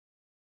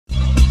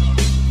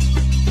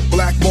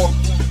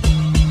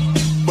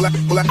black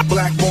more.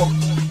 Black more.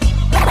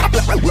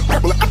 Black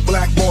more.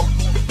 Black more.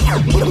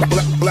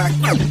 Black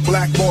more.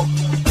 Black more.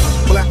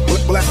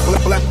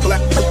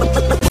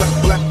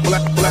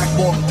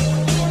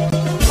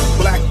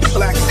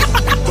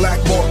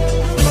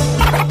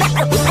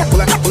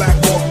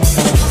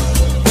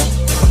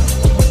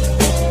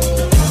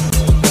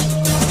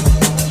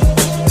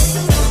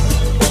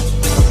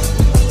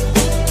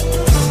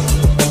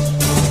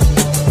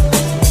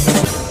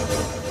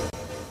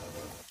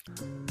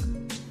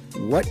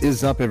 What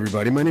is up,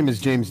 everybody? My name is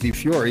James D.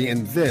 Fiore,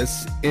 and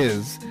this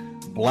is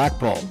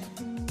Blackballed.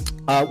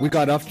 We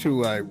got off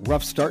to a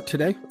rough start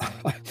today.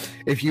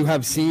 If you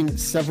have seen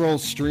several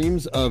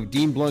streams of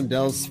Dean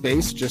Blundell's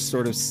face just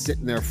sort of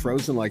sitting there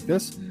frozen like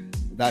this,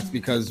 that's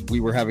because we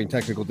were having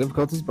technical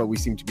difficulties, but we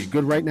seem to be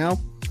good right now.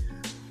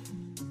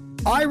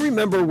 I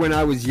remember when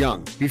I was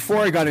young, before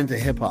I got into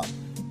hip-hop,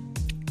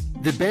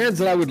 the bands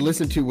that I would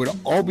listen to would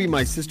all be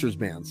my sister's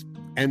bands,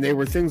 and they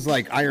were things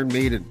like Iron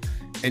Maiden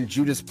and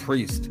Judas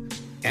Priest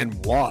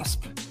and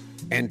Wasp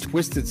and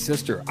Twisted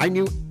Sister. I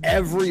knew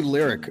every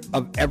lyric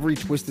of every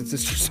Twisted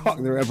Sister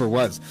song there ever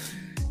was.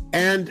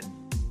 And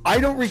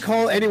I don't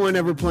recall anyone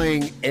ever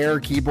playing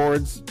air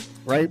keyboards,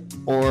 right?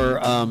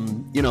 Or,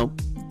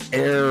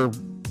 air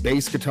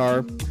bass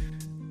guitar.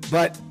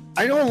 But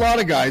I know a lot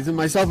of guys, and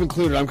myself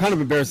included, I'm kind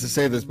of embarrassed to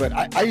say this, but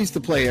I used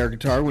to play air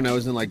guitar when I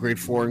was in like grade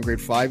 4 and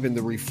grade 5 in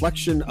the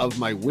reflection of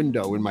my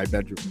window in my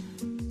bedroom.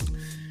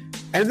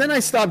 And then I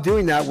stopped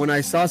doing that when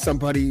I saw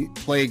somebody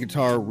play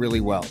guitar really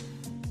well.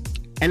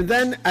 And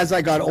then as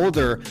I got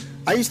older,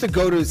 I used to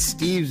go to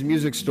Steve's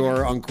music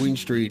store on Queen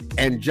Street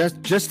and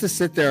just to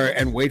sit there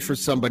and wait for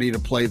somebody to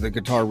play the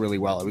guitar really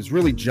well. I was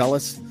really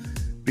jealous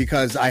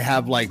because I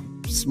have like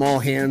small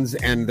hands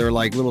and they're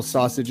like little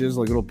sausages,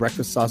 like little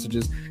breakfast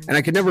sausages. And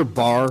I could never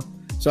bar.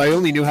 So I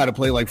only knew how to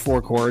play like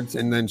 4 chords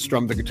and then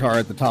strum the guitar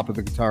at the top of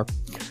the guitar.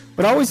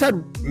 But I always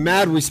had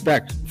mad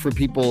respect for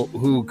people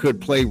who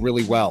could play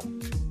really well.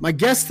 My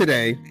guest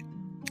today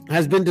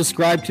has been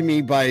described to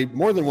me by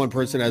more than one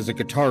person as a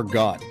guitar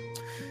god.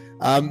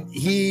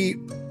 He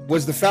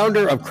was the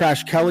founder of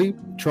Crash Kelly,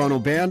 Toronto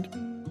band,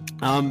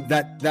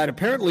 that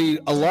apparently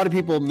a lot of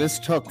people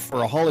mistook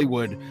for a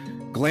Hollywood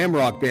glam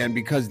rock band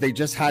because they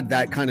just had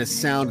that kind of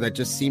sound that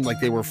just seemed like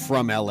they were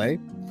from LA.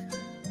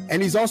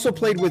 And he's also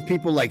played with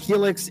people like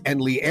Helix and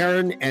Lee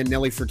Aaron and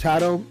Nelly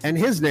Furtado, and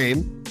his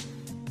name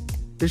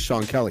is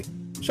Sean Kelly.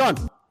 Sean,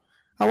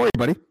 how are you,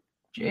 buddy?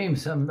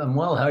 James, I'm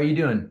well. How are you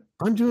doing?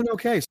 I'm doing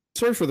okay.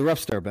 Sorry for the rough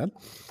start, man.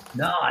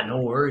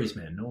 No worries,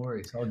 man. No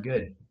worries. All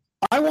good.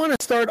 I want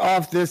to start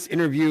off this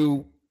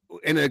interview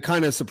in a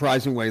kind of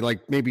surprising way,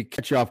 like maybe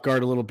catch you off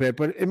guard a little bit,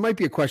 but it might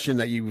be a question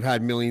that you've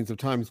had millions of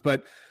times.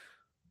 But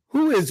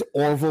who is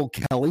Orville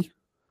Kelly?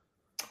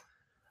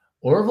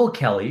 Orville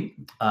Kelly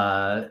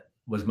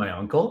was my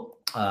uncle,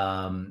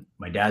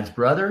 my dad's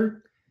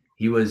brother.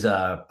 He was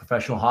a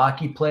professional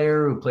hockey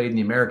player who played in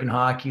the American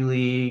Hockey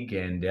League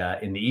and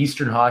in the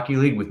Eastern Hockey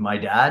League with my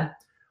dad,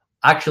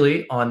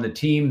 actually on the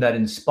team that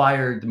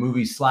inspired the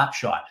movie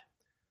Slapshot.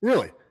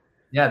 Really?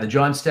 Yeah, the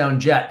Johnstown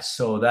Jets.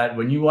 So that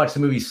when you watch the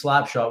movie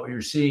Slapshot, what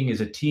you're seeing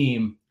is a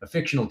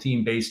fictional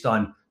team based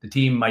on the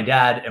team my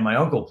dad and my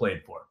uncle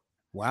played for.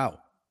 Wow.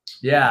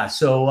 Yeah,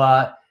 so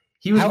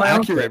he was. How my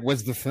accurate uncle.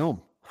 was the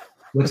film?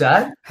 What's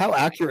that? How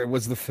accurate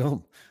was the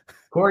film?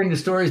 According to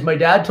stories my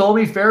dad told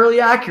me,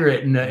 fairly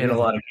accurate in a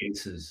lot of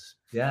cases.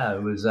 Yeah,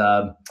 it was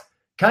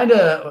kind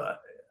of,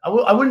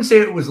 I wouldn't say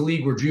it was a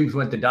league where dreams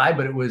went to die,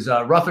 but it was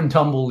a rough and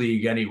tumble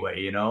league anyway.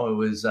 You know, it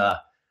was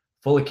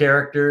full of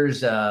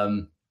characters.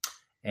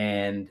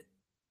 And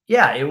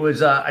yeah, it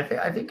was,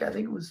 I think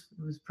it was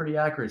pretty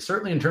accurate,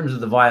 certainly in terms of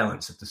the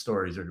violence, if the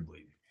stories are to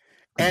believe.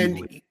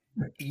 And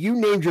you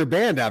named your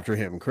band after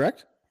him,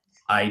 correct?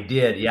 I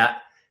did. Yeah.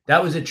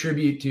 That was a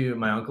tribute to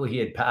my uncle. He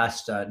had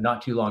passed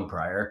not too long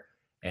prior.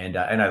 And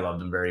I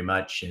loved him very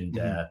much. And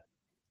I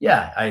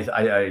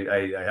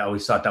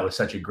always thought that was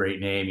such a great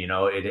name. You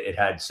know, it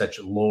had such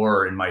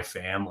lore in my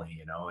family,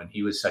 you know, and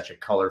he was such a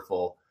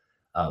colorful,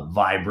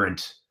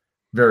 vibrant,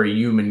 very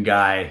human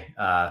guy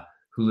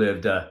who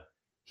lived.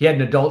 He had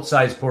an adult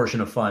sized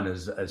portion of fun,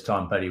 as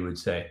Tom Petty would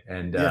say,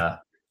 and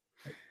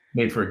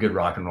made for a good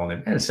rock and roll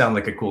name. And it sounded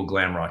like a cool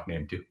glam rock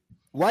name too.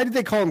 Why did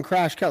they call him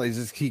Crash Kelly? Is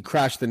this, he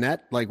crashed the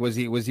net? Like, was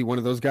he one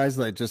of those guys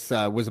that just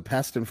was a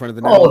pest in front of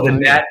the net? Oh, the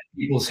net,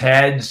 people's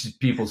heads,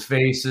 people's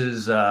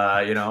faces,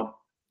 you know,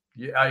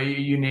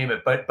 you name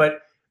it.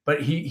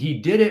 But he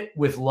did it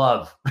with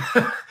love.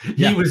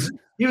 He was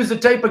the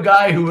type of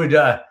guy who would.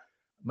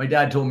 My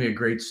dad told me a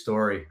great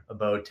story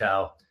about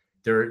how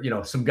there, you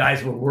know, some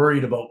guys were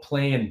worried about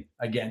playing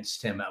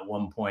against him at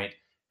one point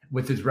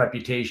with his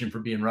reputation for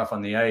being rough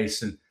on the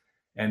ice, and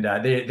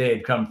they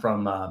had come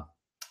from.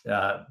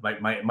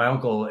 My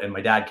uncle and my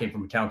dad came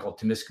from a town called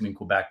Temiskaming,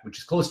 Quebec, which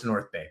is close to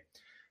North Bay.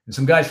 And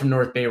some guys from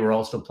North Bay were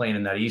also playing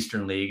in that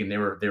Eastern League, and they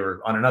were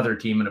on another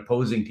team, an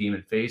opposing team,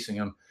 and facing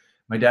them.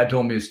 My dad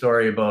told me a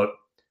story about,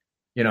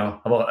 you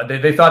know, about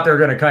they thought they were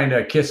going to kind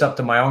of kiss up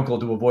to my uncle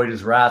to avoid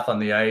his wrath on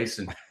the ice,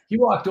 and he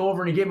walked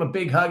over and he gave him a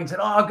big hug and said,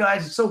 "Oh,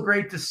 guys, it's so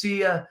great to see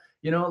you.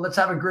 let's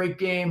have a great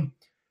game.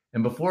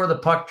 And before the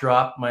puck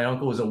dropped, my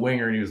uncle was a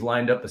winger and he was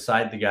lined up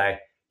beside the guy.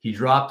 He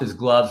dropped his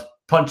gloves,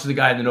 punched the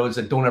guy in the nose, and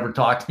said, "Don't ever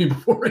talk to me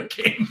before a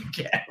game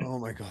again." Oh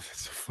my God,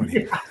 that's so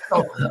funny. Yeah,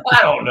 so,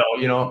 I don't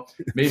know,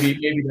 maybe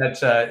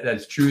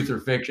that's truth or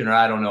fiction, or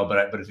I don't know,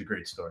 but it's a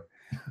great story.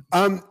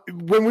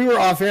 When we were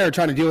off air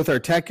trying to deal with our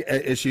tech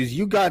issues,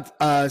 you got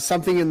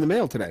something in the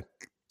mail today.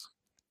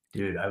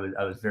 Dude, I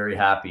was very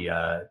happy.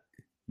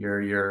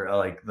 You're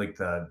like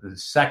the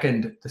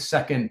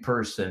second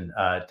person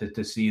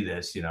to see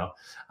this. Yeah.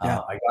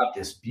 I got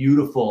this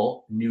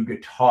beautiful new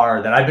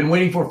guitar that I've been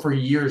waiting for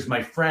years.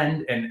 My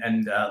friend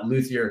and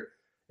luthier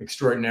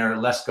extraordinaire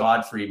Les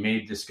Godfrey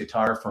made this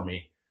guitar for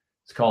me.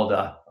 It's called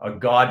the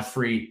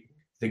Godfrey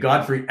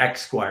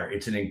Esquire.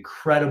 It's an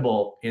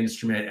incredible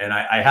instrument, and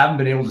I haven't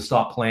been able to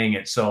stop playing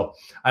it. So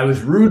I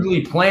was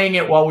rudely playing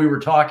it while we were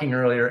talking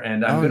earlier,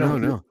 and I'm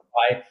going to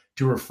try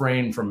to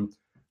refrain from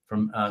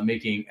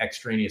making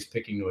extraneous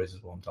picking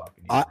noises while I'm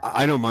talking to you.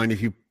 I don't mind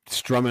if you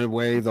strum it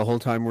away the whole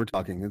time we're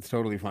talking. It's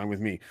totally fine with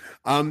me.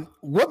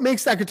 What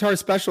makes that guitar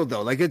special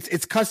though? Like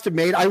it's custom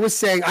made. I was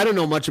saying, I don't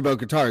know much about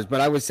guitars, but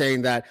I was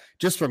saying that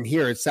just from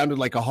here, it sounded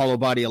like a hollow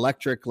body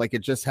electric, like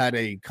it just had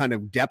a kind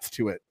of depth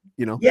to it,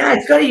 Yeah,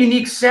 it's got a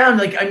unique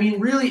sound.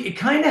 Really, it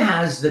kind of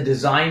has the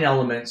design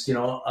elements,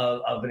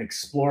 of an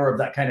Explorer, of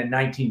that kind of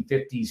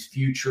 1950s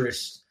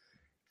futurist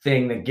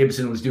thing that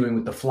Gibson was doing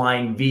with the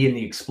Flying V and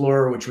the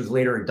Explorer, which was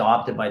later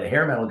adopted by the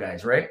hair metal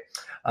guys, right?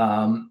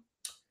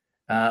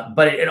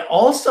 But it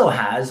also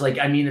has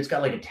it's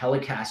got like a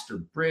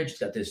Telecaster bridge. It's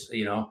got this,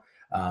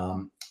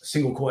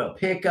 single coil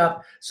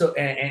pickup. So,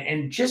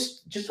 and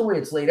just the way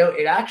it's laid out,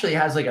 it actually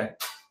has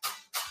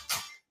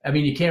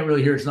you can't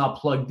really hear, it's not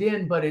plugged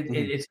in, but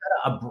it's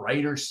got a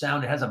brighter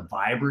sound. It has a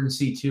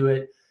vibrancy to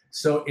it.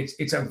 So it's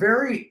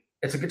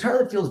a guitar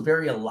that feels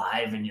very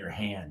alive in your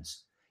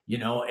hands.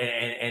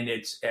 And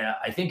it's,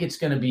 I think it's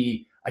going to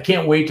be, I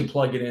can't wait to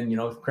plug it in,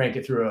 crank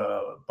it through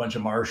a bunch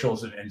of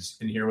Marshalls and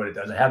hear what it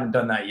does. I haven't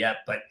done that yet,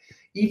 but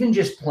even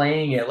just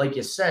playing it, like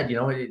you said,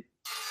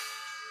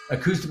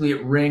 acoustically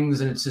it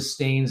rings and it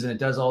sustains and it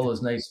does all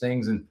those nice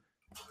things and,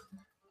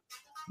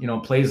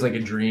 plays like a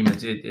dream.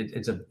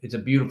 It's a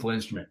beautiful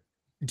instrument.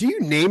 Do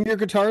you name your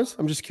guitars?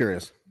 I'm just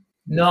curious.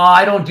 No,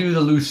 I don't do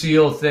the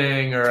Lucille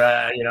thing or,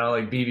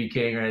 like BB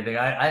King or anything.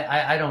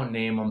 I don't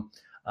name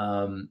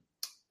them.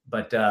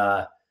 But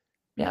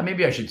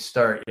maybe I should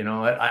start.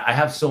 I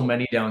have so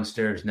many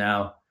downstairs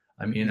now.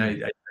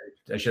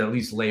 I should at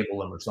least label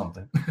them or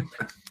something.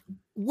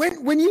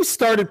 When you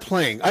started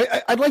playing,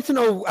 I'd like to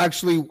know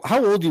actually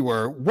how old you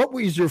were. What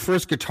was your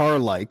first guitar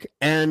like?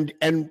 And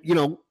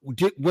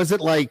was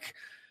it like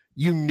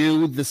you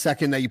knew the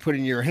second that you put it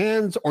in your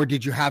hands, or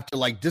did you have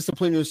to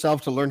discipline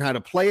yourself to learn how to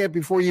play it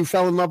before you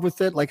fell in love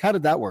with it? How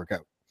did that work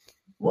out?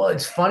 Well,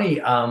 it's funny.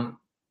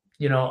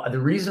 The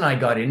reason I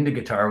got into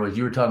guitar was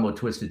you were talking about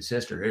Twisted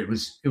Sister. It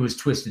was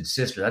Twisted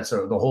Sister. That's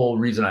the whole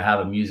reason I have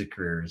a music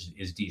career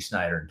is Dee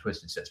Snider and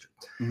Twisted Sister.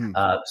 Mm-hmm.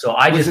 So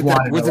I was it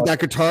that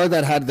guitar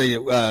that had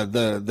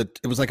the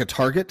it was like a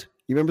Target?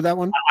 You remember that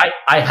one?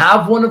 I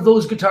have one of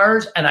those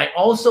guitars, and I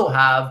also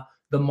have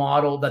the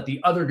model that the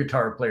other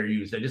guitar player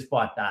used. I just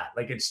bought that.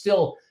 It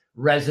still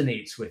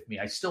resonates with me.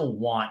 I still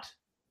want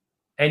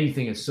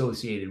anything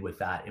associated with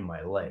that in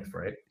my life,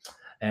 right?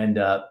 And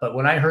but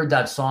when I heard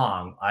that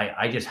song,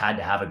 I just had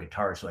to have a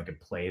guitar so I could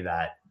play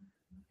that,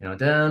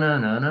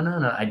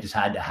 I just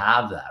had to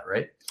have that,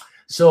 right?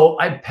 So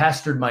I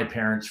pestered my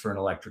parents for an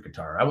electric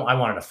guitar. I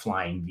wanted a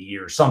Flying V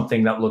or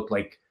something that looked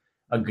like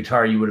a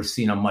guitar you would have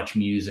seen on Much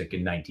Music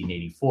in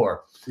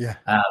 1984. Yeah.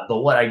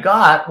 But what I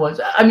got was,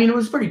 it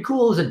was pretty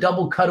cool. It was a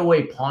double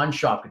cutaway pawn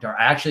shop guitar.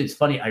 It's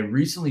funny. I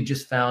recently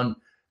just found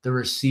the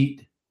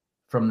receipt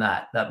from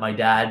that my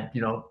dad,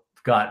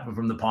 got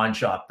from the pawn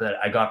shop that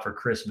I got for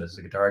Christmas,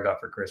 the guitar I got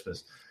for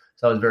Christmas.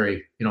 So I was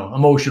very,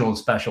 emotional and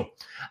special.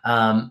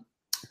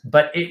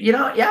 But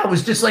it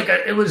was just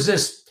it was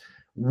this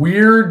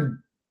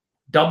weird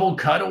double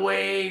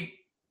cutaway,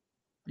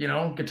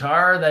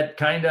 guitar that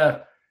kind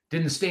of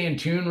didn't stay in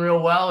tune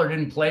real well or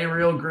didn't play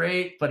real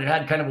great, but it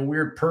had kind of a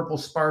weird purple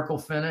sparkle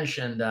finish.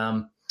 And,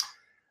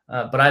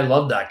 but I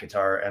loved that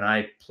guitar and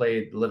I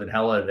played the living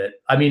hell out of it.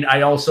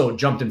 I also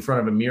jumped in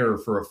front of a mirror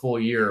for a full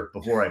year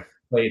before I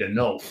played a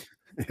note.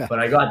 Yeah. But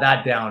I got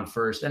that down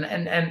first. And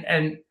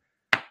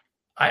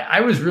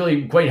I was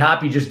really quite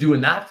happy just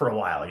doing that for a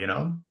while,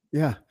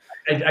 Yeah.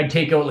 I'd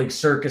take out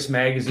Circus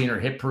Magazine or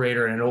Hit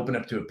Parader and open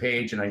up to a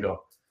page and I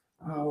go,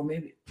 oh,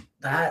 maybe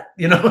that,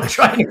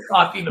 trying to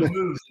copy the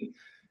moves.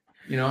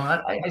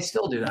 I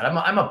still do that.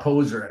 I'm a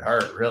poser at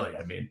heart, really.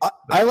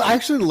 I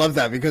actually love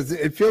that because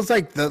it feels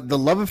like the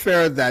love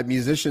affair that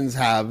musicians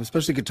have,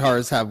 especially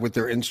guitarists have with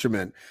their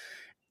instrument,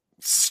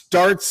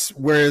 starts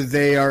where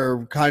they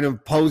are kind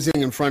of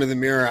posing in front of the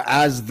mirror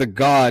as the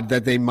god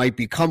that they might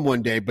become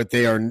one day, but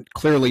they are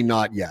clearly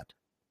not yet.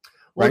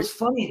 Well, right? It's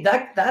funny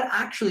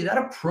that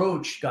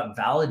approach got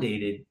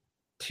validated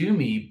to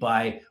me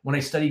by when I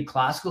studied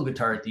classical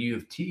guitar at the U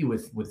of T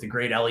with the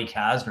great Ellie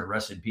Kasner,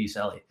 rest in peace,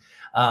 Ellie.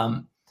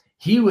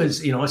 he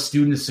was, a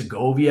student of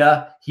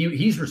Segovia.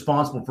 He's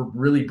responsible for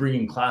really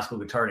bringing classical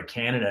guitar to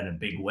Canada in a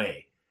big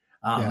way.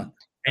 And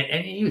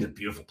he was a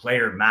beautiful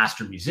player,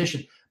 master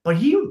musician. But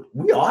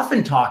we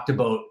often talked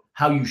about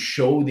how you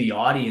show the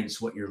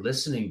audience what you're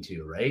listening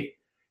to, right?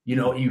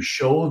 You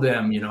show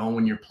them,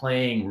 when you're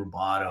playing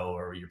rubato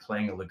or you're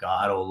playing a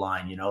legato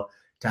line,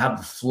 to have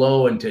the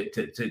flow and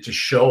to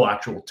show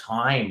actual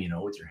time,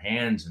 with your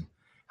hands and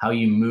how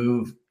you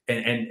move.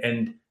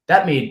 And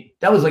that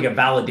was like a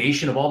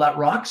validation of all that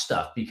rock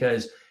stuff,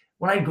 because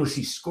when I go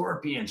see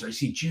Scorpions or I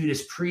see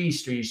Judas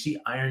Priest or you see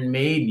Iron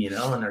Maiden,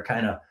 and they're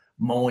kind of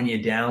mowing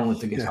you down with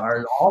the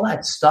guitar, all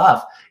that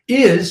stuff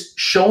is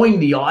showing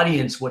the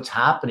audience what's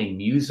happening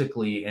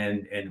musically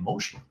and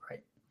emotionally,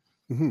 right?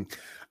 Mm-hmm.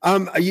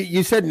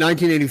 You said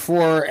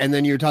 1984, and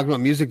then you were talking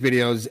about music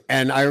videos,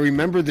 and I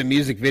remember the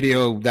music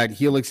video that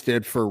Helix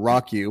did for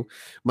Rock You.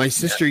 My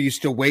sister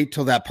used to wait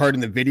till that part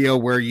in the video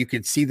where you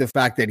could see the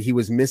fact that he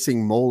was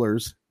missing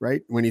molars,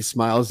 right, when he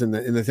smiles in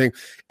the thing,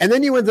 and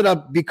then you ended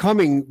up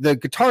becoming the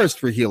guitarist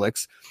for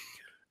Helix.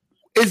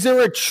 Is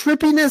there a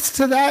trippiness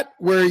to that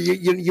where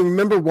you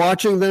remember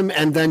watching them,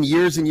 and then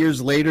years and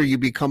years later you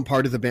become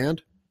part of the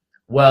band?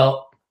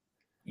 Well,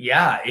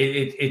 yeah,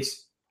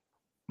 it's.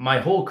 My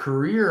whole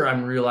career,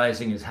 I'm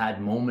realizing, has had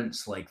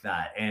moments like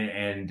that.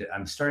 And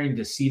I'm starting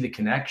to see the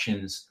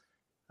connections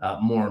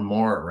more and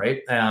more,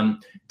 right?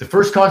 The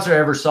first concert I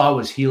ever saw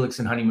was Helix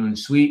and Honeymoon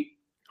Suite,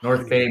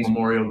 North Bay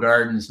Memorial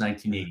Gardens,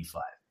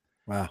 1985.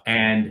 Wow.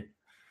 And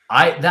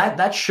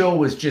that show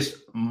was just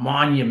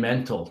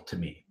monumental to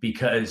me,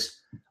 because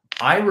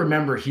I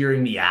remember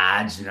hearing the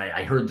ads and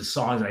I heard the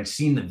songs and I'd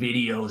seen the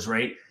videos,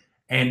 right?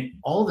 And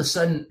all of a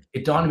sudden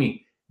it dawned on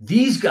me,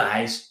 these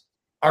guys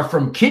are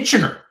from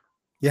Kitchener.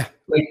 Yeah.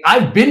 Like,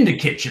 I've been to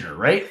Kitchener,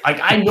 right? Like,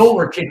 I know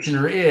where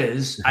Kitchener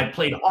is. I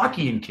played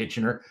hockey in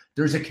Kitchener.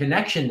 There's a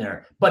connection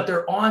there, but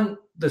they're on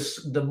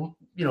the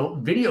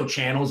video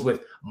channels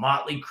with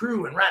Motley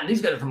Crue and Rat.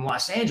 These guys are from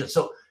Los Angeles.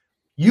 So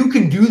you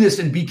can do this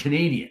and be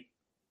Canadian.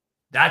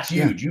 That's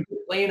huge. You can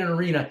play in an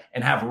arena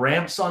and have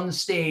ramps on the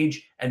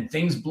stage and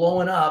things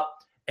blowing up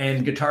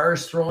and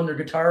guitarists throwing their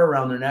guitar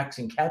around their necks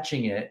and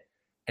catching it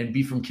and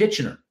be from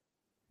Kitchener.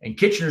 And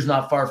Kitchener's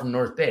not far from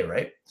North Bay,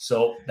 right?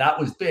 So that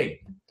was big.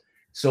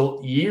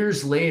 So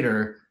years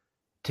later,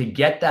 to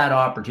get that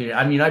opportunity,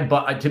 I mean,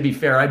 to be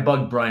fair, I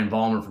bugged Brian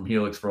Vollmer from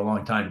Helix for a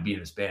long time to be in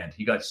his band.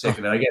 He got sick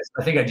of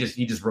it.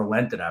 He just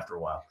relented after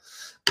a while.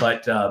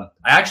 But I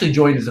actually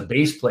joined as a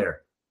bass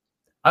player.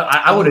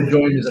 I would have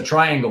joined as a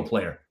triangle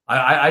player.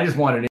 I just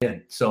wanted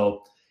in.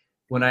 So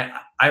when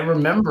I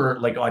remember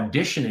like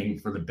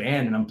auditioning for the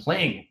band, and I'm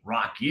playing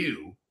Rock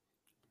You,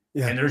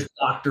 and there's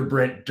Dr.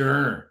 Brent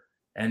Durner,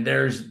 and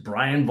there's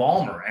Brian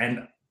Vollmer,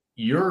 and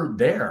you're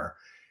there.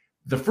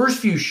 The first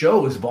few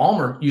shows,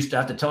 Vollmer used to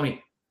have to tell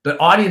me, the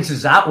audience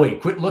is that way.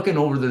 Quit looking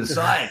over to the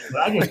side.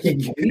 But I just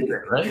didn't believe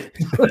it, right?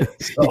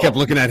 So, you kept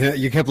looking at him.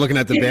 You kept looking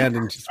at the band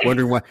and just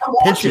wondering why.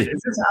 Is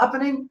this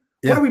happening?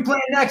 Yeah. What are we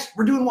playing next?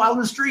 We're doing Wild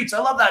in the Streets. I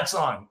love that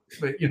song.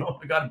 But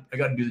I got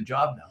to do the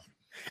job now.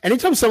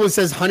 Anytime someone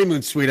says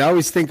Honeymoon Suite, I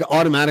always think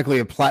automatically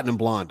of Platinum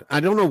Blonde. I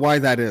don't know why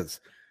that is.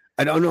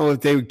 I don't know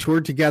if they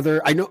toured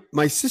together. I know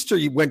my sister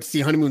went to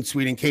see Honeymoon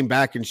Suite and came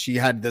back, and she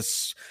had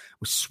this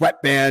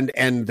sweatband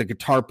and the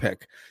guitar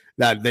pick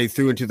that they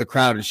threw into the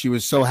crowd, and she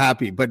was so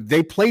happy. But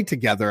they played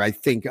together, I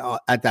think,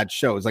 at that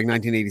show. It was like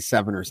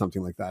 1987 or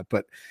something like that.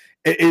 But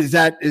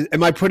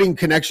am I putting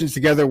connections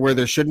together where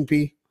there shouldn't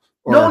be?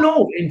 Or?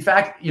 No. In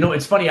fact,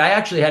 it's funny. I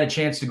actually had a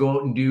chance to go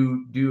out and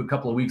do a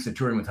couple of weeks of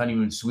touring with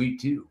Honeymoon Suite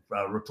too,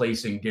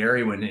 replacing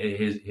Gary when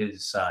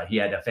he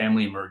had a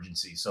family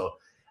emergency. So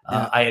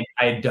I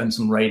had done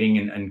some writing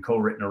and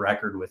co-written a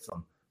record with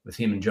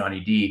him and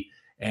Johnny D.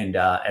 And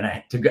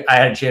I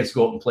had a chance to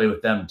go out and play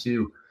with them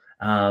too.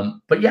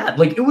 But yeah,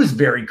 like, it was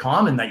very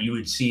common that you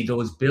would see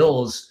those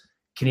bills,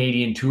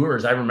 Canadian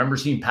tours. I remember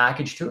seeing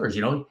package tours,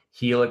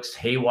 Helix,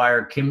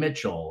 Haywire, Kim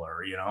Mitchell,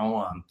 or,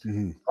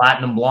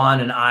 Platinum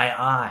Blonde and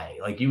I.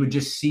 Like, you would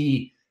just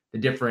see the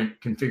different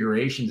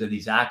configurations of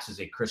these acts as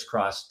they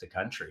crisscrossed the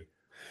country.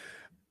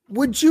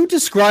 Would you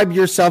describe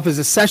yourself as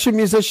a session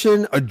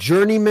musician, a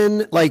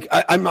journeyman? Like,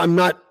 I'm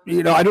not,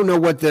 I don't know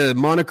what the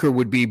moniker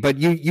would be, but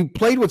you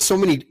played with so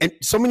many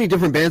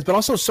different bands, but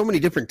also so many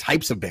different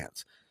types of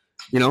bands,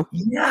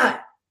 Yeah,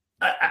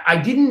 I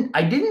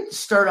didn't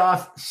start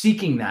off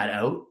seeking that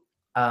out.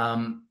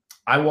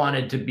 I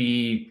wanted to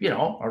be,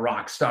 a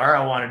rock star.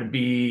 I wanted to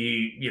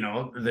be,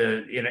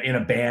 in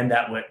a band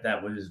that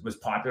was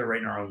popular,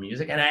 writing our own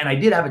music, and I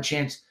did have a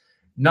chance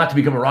not to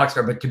become a rock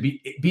star, but to be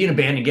in a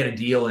band and get a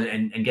deal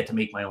and get to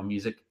make my own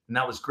music. And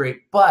that was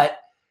great. But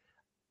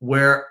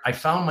where I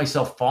found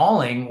myself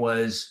falling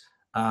was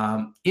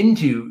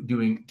into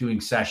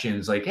doing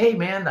sessions like, hey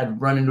man,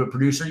 I'd run into a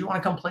producer. You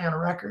want to come play on a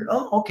record?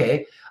 Oh,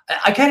 okay.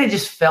 I kind of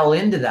just fell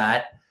into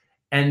that.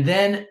 And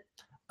then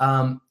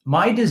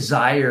my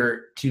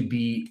desire to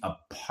be a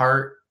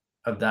part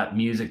of that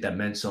music that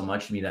meant so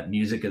much to me, that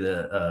music of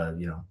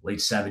the late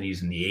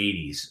 70s and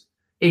the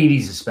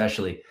 80s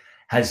especially,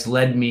 has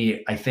led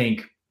me, I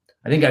think,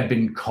 I think I've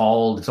been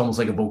called. It's almost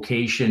like a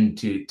vocation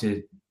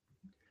to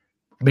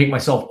make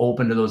myself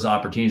open to those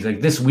opportunities.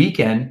 Like this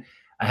weekend,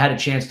 I had a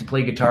chance to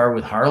play guitar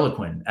with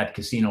Harlequin at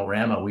Casino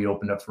Rama. We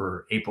opened up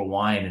for April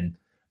Wine, and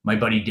my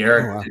buddy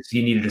Derek,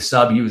 he needed a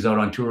sub. He was out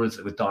on tour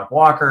with Doc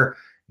Walker,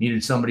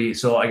 needed somebody.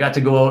 So I got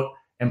to go out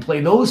and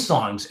play those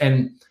songs.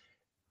 And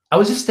I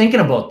was just thinking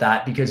about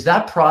that because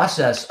that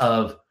process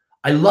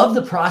I love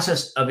the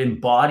process of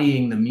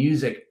embodying the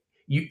music.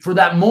 For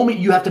that moment,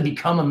 you have to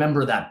become a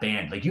member of that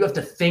band. Like you have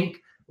to think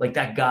like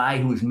that guy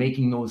who was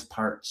making those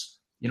parts,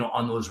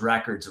 on those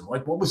records. And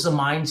like, what was the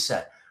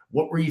mindset?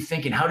 What were you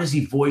thinking? How does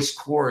he voice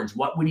chords?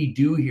 What would he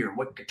do here?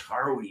 What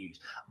guitar would he use?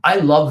 I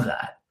love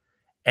that.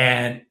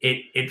 And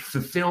it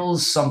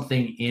fulfills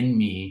something in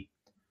me.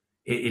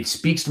 It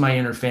speaks to my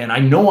inner fan. I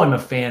know I'm a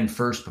fan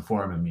first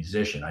before I'm a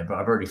musician. I've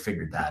already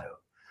figured that out.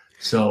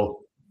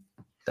 So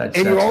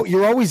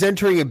you're always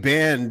entering a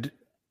band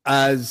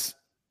as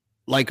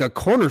like a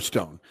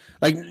cornerstone.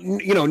 Like,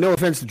 no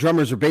offense to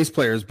drummers or bass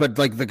players, but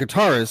like the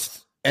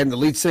guitarist and the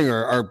lead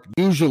singer are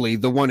usually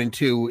the 1 and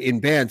 2 in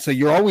band. So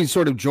you're always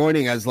sort of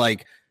joining as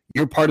like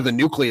you're part of the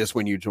nucleus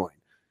when you join.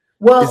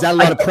 Well, is that a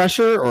lot of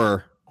pressure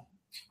or?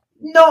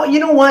 No, you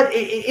know what?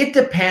 It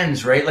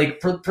depends, right?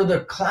 Like for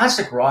the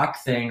classic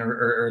rock thing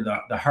or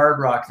the hard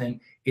rock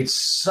thing, it's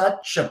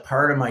such a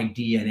part of my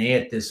DNA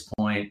at this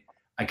point.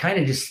 I kind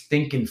of just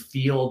think and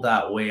feel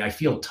that way. I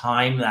feel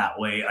time that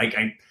way.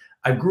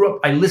 I grew up,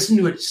 I listened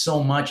to it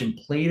so much and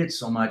played it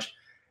so much.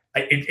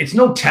 It's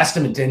no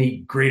testament to any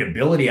great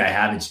ability I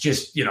have. It's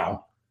just,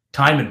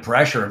 time and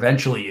pressure.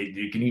 Eventually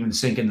you can even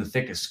sink in the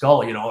thickest skull,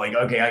 like,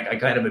 okay, I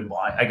kind of,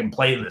 I can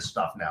play this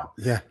stuff now.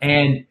 Yeah.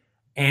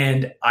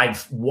 And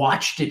I've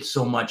watched it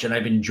so much and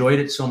I've enjoyed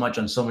it so much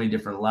on so many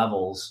different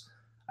levels.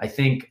 I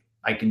think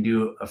I can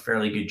do a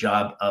fairly good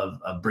job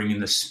of bringing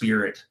the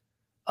spirit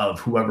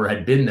of whoever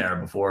had been there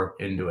before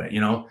into it.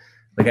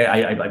 Like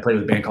I played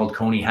with a band called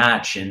Coney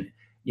Hatch, and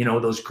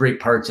those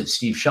great parts that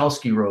Steve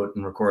Shelsky wrote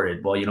and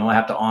recorded. Well, I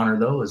have to honor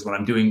those when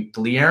I'm doing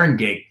the Lee Aaron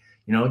gig.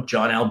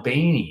 John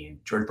Albany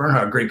and George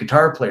Bernhardt, great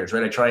guitar players,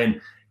 right? I try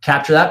and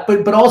capture that,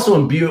 but also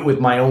imbue it with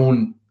my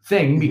own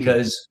thing,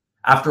 because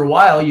after a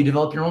while you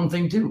develop your own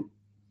thing too.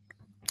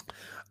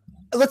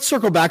 Let's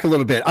circle back a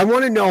little bit. I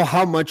want to know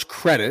how much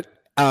credit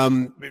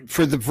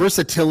for the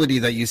versatility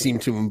that you seem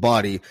to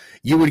embody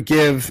you would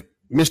give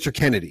Mr.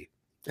 Kennedy.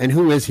 And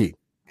who is he?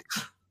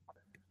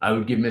 I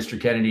would give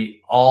Mr.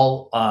 Kennedy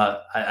all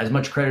as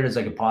much credit as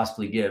I could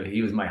possibly give.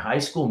 He was my high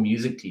school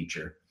music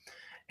teacher.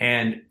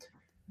 And,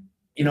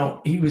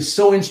 he was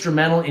so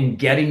instrumental in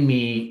getting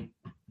me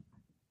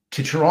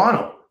to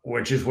Toronto,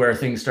 which is where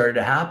things started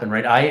to happen,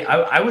 right?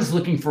 I was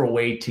looking for a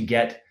way to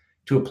get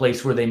to a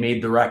place where they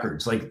made the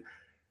records. Like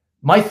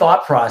my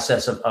thought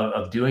process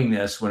of doing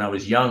this when I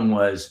was young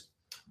was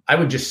I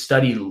would just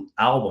study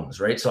albums,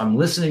 right? So I'm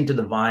listening to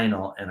the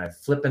vinyl and I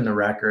flip in the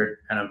record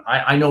and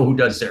I know who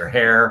does their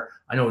hair.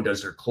 I know who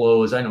does their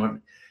clothes.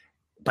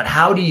 But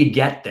how do you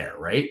get there,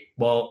 right?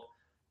 Well,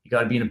 you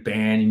got to be in a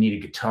band. You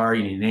need a guitar.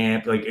 You need an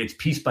amp. Like it's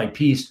piece by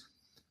piece.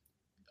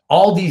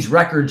 All these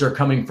records are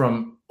coming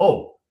from,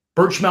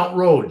 Birchmount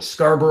Road,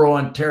 Scarborough,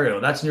 Ontario.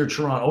 That's near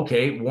Toronto.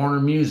 Okay, Warner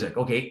Music.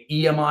 Okay,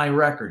 EMI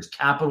Records,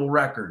 Capitol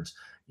Records,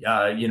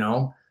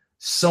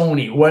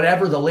 Sony,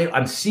 whatever the label.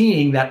 I'm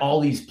seeing that all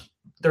these,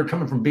 they're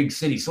coming from big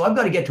cities. So I've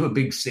got to get to a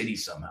big city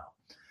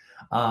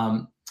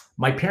somehow.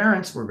 My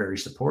parents were very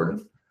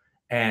supportive.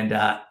 And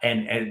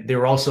they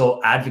were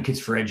also advocates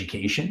for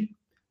education.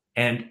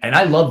 And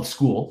I loved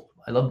school.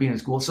 I loved being in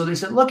school. So they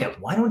said, look,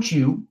 why don't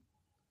you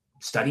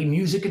study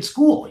music at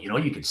school?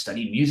 You could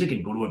study music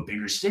and go to a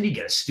bigger city,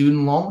 get a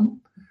student loan.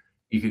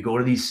 You could go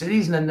to these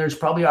cities and then there's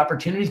probably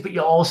opportunities, but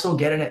you'll also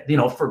get in it.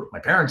 For my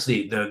parents,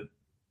 the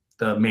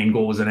main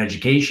goal was an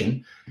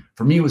education.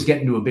 For me, it was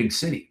getting to a big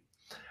city.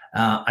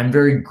 I'm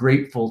very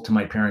grateful to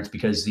my parents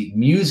because the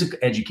music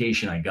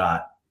education I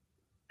got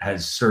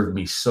has served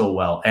me so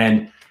well.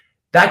 And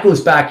that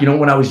goes back,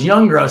 when I was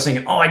younger, I was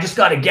thinking, I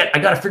got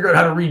to figure out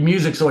how to read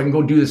music so I can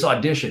go do this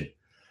audition.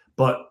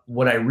 But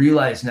what I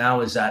realize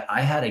now is that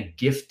I had a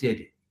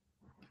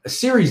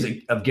series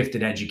of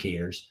gifted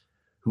educators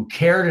who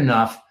cared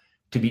enough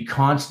to be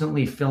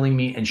constantly filling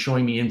me and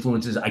showing me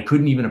influences I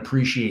couldn't even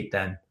appreciate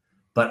then,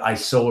 but I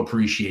so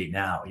appreciate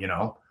now,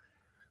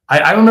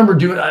 I remember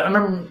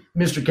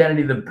Mr.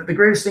 Kennedy, the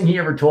greatest thing he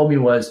ever told me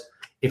was,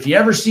 if you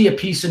ever see a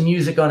piece of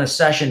music on a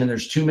session and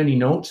there's too many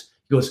notes,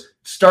 he goes,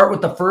 start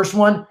with the first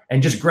one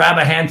and just grab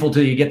a handful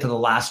till you get to the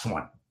last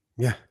one.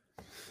 Yeah.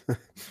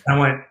 I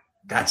went,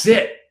 that's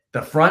it.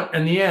 The front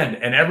and the end,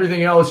 and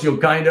everything else, you'll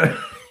kind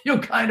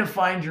of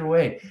find your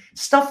way.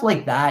 Stuff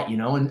like that,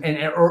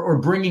 or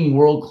bringing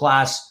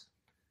world-class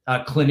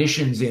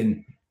clinicians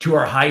in to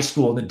our high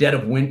school in the dead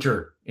of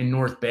winter in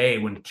North Bay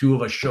when two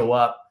of us show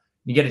up.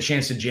 You get a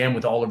chance to jam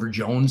with Oliver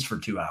Jones for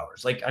 2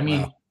 hours.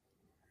 Wow.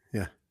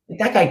 Yeah,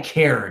 that guy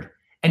cared.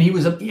 And he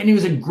was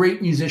a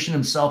great musician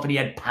himself, and he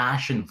had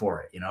passion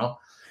for it,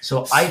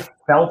 So I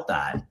felt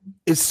that.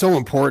 It's so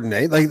important,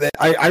 eh? Like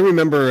I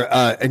remember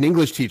an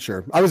English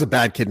teacher. I was a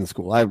bad kid in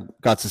school. I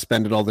got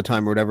suspended all the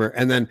time or whatever.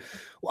 And then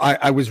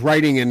I was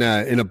writing in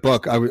a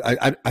book.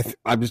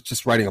 I was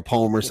just writing a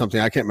poem or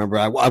something. I can't remember.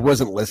 I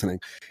wasn't listening.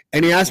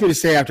 And he asked me to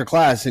stay after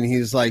class. And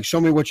he's like,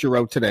 show me what you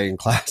wrote today in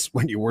class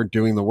when you weren't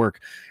doing the work.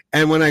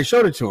 And when I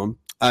showed it to him,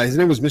 his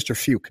name was Mr.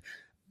 Fuke.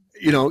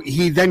 You know,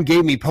 he then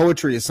gave me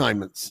poetry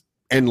assignments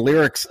and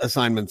lyrics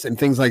assignments and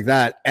things like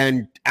that,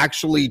 and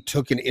actually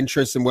took an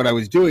interest in what I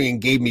was doing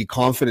and gave me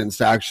confidence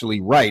to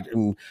actually write.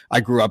 And I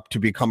grew up to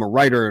become a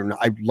writer, and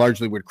I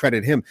largely would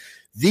credit him.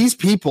 These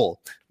people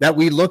that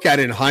we look at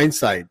in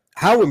hindsight,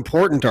 how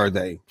important are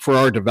they for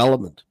our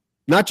development?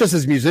 Not just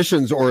as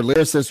musicians or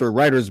lyricists or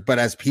writers, but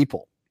as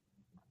people.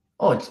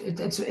 Oh,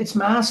 it's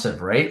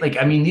massive, right? Like,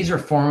 I mean, these are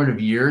formative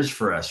years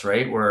for us,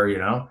 right? Where, you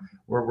know,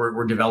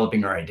 we're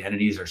developing our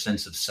identities, our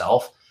sense of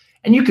self.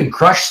 And you can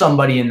crush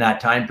somebody in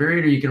that time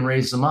period, or you can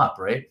raise them up,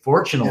 right?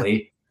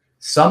 Fortunately,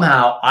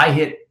 somehow I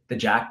hit the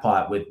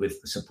jackpot with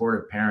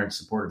supportive parents,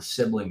 supportive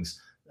siblings,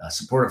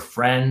 supportive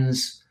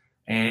friends,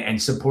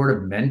 and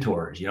supportive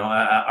mentors. You know,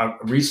 I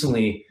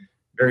recently,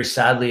 very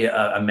sadly,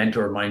 a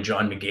mentor of mine,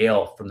 John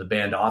McGale from the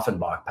band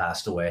Offenbach,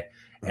 passed away.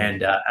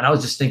 And I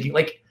was just thinking,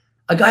 like,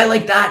 a guy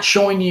like that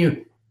showing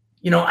you,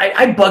 you know,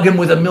 I bug him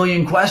with a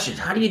million questions.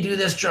 How do you do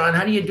this, John?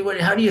 How do you do it?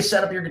 How do you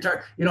set up your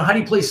guitar? You know, how do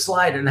you play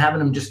slide? And having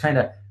him just kind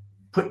of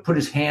put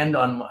his hand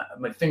on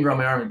my finger on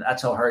my arm, and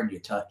that's how hard you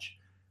touch.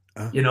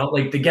 You know,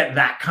 like, to get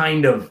that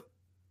kind of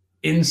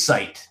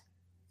insight.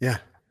 Yeah.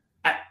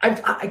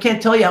 I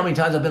can't tell you how many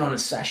times I've been on a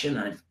session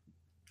and I've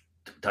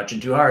touching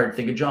too hard,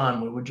 think of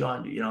John. What would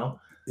John do? You know?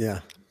 Yeah.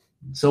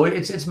 So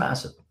it's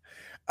massive.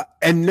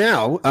 And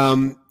now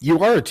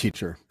you are a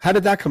teacher. How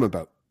did that come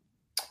about?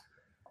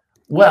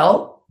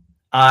 Well,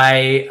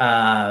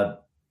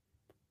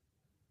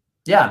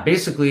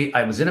 basically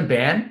I was in a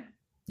band.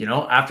 You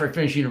know, after I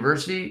finished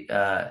university,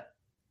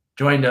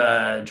 joined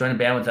a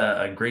band with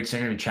a great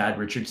singer named Chad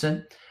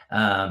Richardson.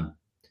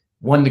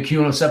 Won the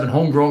Q107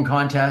 homegrown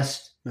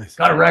contest. Nice.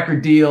 Got a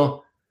record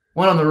deal.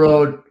 Went on the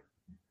road.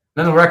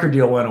 Then the record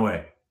deal went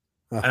away,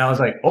 and I was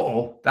like,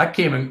 "Uh-oh, that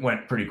came and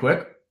went pretty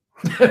quick."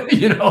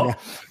 You know. Yeah.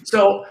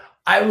 So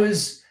I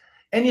was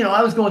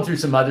going through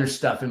some other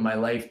stuff in my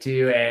life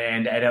too,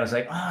 and I was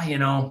like, "Oh, you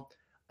know,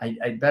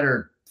 I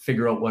better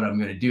figure out what I'm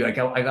going to do. I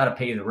got to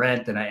pay the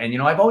rent." And you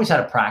know, I've always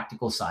had a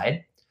practical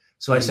side.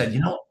 So I said, you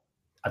know,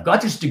 I've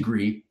got this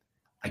degree.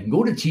 I can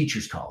go to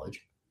teacher's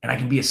college and I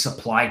can be a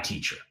supply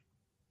teacher.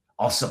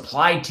 I'll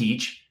supply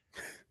teach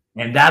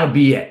and that'll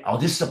be it. I'll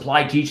just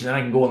supply teach. And then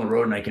I can go on the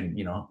road and I can,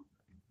 you know,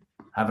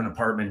 have an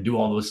apartment and do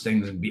all those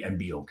things and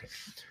be okay.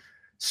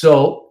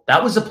 So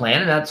that was the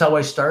plan. And that's how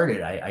I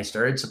started. I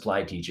started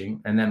supply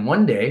teaching. And then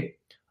one day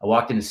I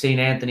walked into St.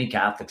 Anthony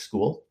Catholic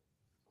School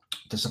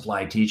to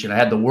supply teach, and I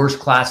had the worst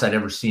class I'd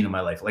ever seen in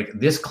my life. Like,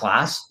 this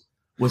class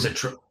was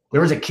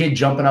there was a kid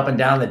jumping up and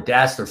down the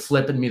desk. They're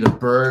flipping me the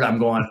bird. I'm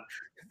going,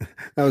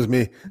 that was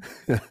me.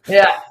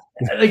 Yeah.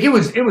 Like, it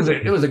was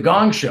a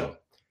gong show.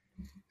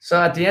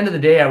 So at the end of the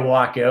day, I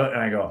walk out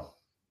and I go,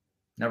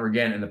 never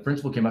again. And the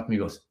principal came up to me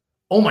and goes,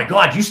 "Oh my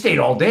God, you stayed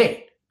all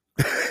day."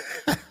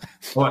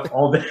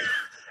 All day.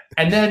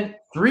 And then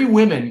 3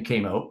 women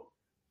came out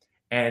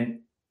and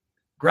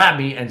grabbed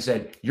me and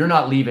said, "You're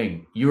not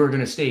leaving. You are going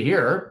to stay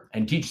here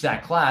and teach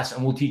that class,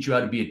 and we'll teach you how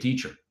to be a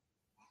teacher."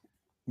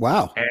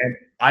 Wow. And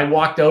I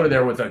walked out of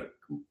there with an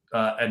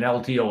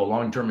LTO, a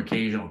long-term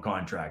occasional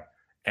contract,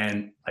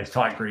 and I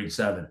taught grade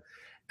 7.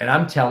 And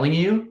I'm telling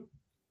you,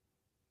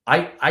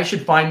 I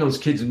should find those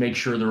kids and make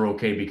sure they're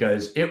okay,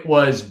 because it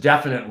was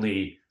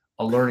definitely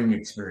a learning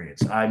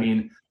experience. I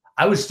mean,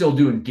 I was still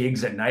doing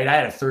gigs at night. I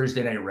had a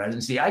Thursday night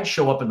residency. I'd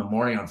show up in the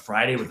morning on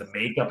Friday with the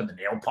makeup and the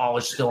nail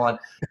polish still on.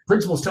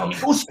 Principal's telling me,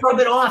 "Go scrub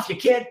it off. You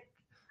can't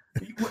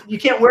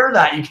wear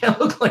that. You can't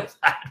look like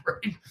that."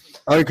 Right?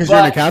 Oh, because you're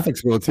in a Catholic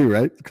school too,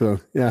 right? So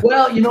yeah.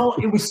 Well, you know,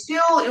 it was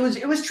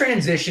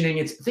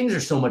transitioning. Things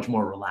are so much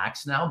more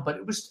relaxed now, but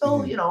it was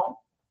still, you know,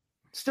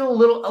 still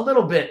a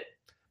little bit,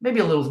 maybe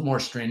a little more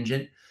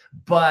stringent,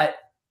 but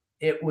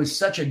it was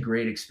such a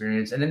great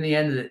experience. And at the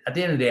end of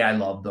the day, I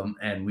loved them,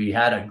 and we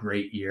had a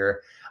great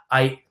year.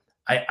 And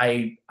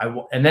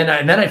then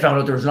I found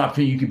out there was an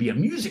opportunity. You could be a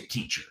music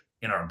teacher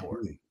in our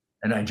board,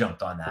 and I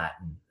jumped on that.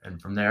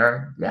 And from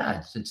there,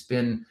 yeah, it's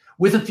been,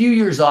 with a few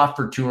years off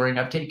for touring.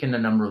 I've taken a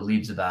number of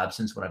leaves of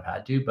absence when I've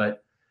had to,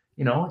 but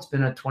you know, it's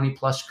been a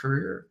 20-plus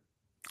career,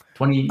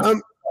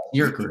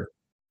 20-year career.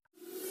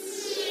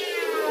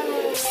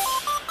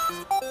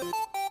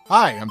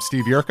 Hi, I'm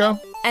Steve Yerko.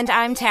 And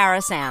I'm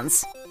Tara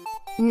Sands.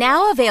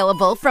 Now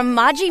available from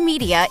Maji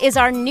Media is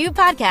our new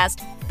podcast,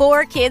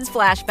 4Kids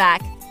Flashback.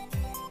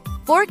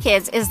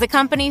 4Kids is the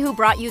company who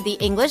brought you the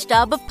English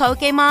dub of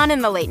Pokemon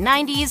in the late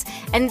 90s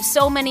and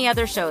so many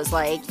other shows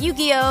like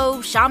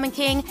Yu-Gi-Oh!, Shaman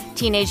King,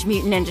 Teenage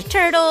Mutant Ninja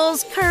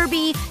Turtles,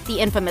 Kirby, the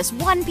infamous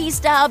One Piece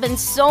dub, and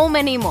so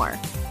many more.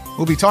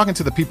 We'll be talking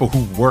to the people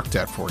who worked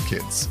at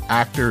 4Kids.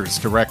 Actors,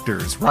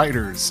 directors,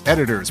 writers,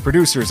 editors,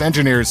 producers,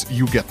 engineers,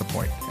 you get the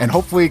point. And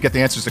hopefully get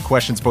the answers to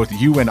questions both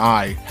you and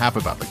I have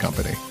about the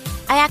company.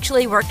 I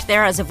actually worked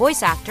there as a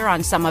voice actor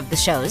on some of the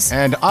shows.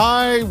 And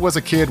I was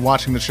a kid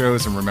watching the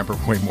shows and remember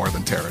way more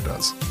than Tara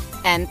does.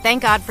 And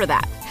thank God for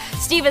that.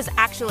 Steve is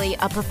actually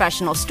a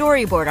professional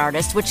storyboard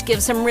artist, which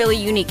gives some really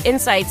unique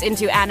insights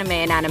into anime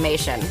and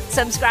animation.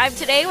 Subscribe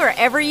today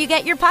wherever you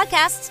get your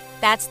podcasts.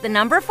 That's the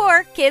number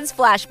 4 Kids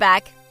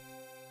Flashback.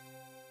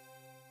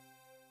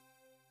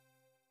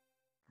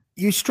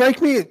 You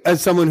strike me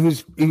as someone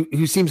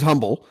who seems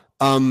humble,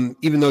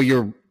 even though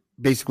you're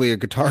basically a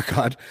guitar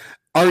god.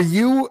 Are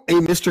you a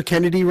Mr.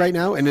 Kennedy right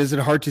now? And is it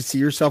hard to see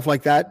yourself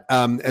like that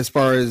as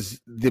far as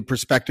the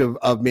perspective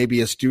of maybe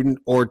a student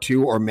or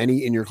two or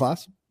many in your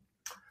class?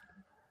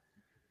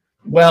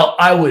 Well,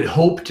 I would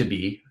hope to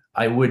be.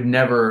 I would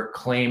never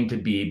claim to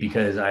be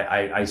because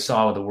I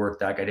saw the work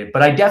that guy did.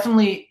 But I'd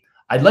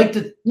like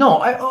to,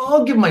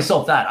 I'll give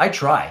myself that. I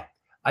try.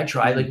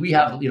 Like we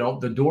have,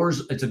 the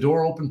doors, it's a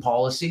door open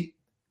policy.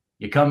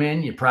 You come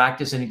in, you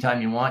practice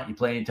anytime you want, you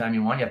play anytime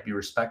you want, you have to be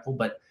respectful.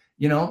 But,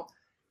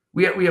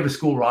 we have a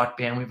school rock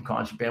band, we have a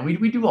concert band,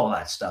 we do all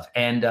that stuff.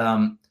 And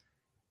I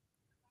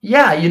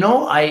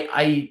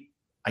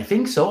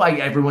think so.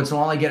 Every once in a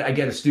while I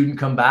get a student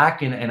come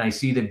back and I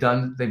see they've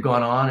gone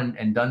on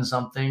and done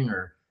something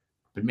or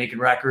been making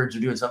records or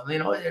doing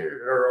something,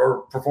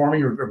 or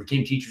performing or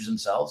became teachers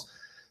themselves.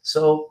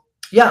 So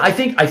yeah, I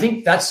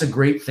think that's the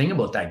great thing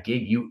about that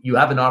gig. You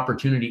have an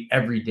opportunity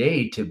every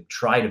day to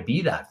try to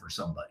be that for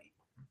somebody.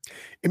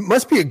 It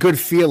must be a good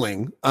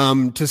feeling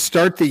to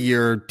start the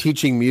year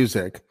teaching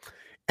music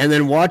and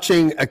then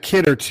watching a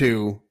kid or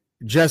two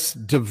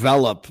just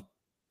develop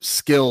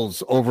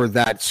skills over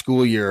that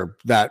school year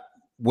that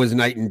was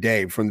night and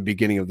day from the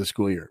beginning of the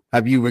school year.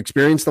 Have you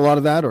experienced a lot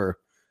of that, or?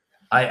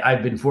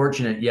 I've been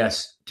fortunate,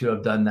 yes, to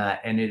have done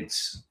that. And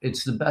it's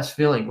the best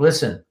feeling.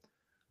 Listen,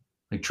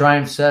 like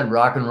Triumph said,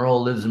 rock and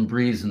roll lives and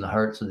breathes in the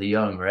hearts of the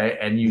young, right?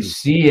 And you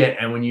see it.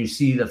 And when you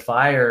see the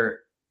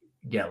fire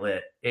get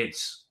lit,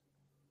 it's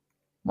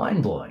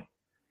mind-blowing.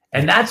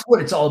 And that's what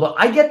it's all about.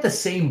 I get the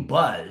same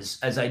buzz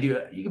as I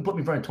do. You can put me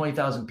in front of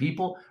 20,000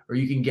 people, or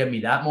you can get me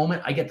that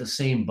moment. I get the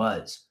same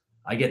buzz.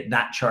 I get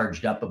that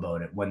charged up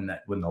about it when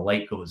the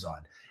light goes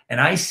on.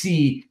 And I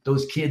see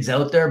those kids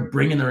out there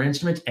bringing their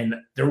instruments and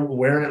they're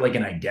wearing it like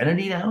an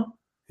identity now.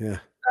 Yeah.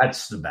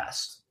 That's the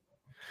best.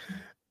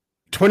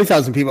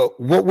 20,000 people.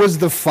 What was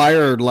the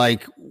fire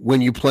like when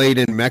you played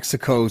in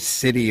Mexico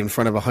City in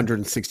front of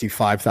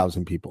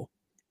 165,000 people?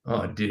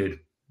 Oh,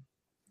 dude.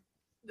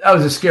 That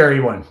was a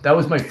scary one. That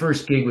was my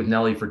first gig with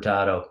Nelly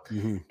Furtado.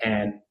 Mm-hmm.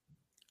 And,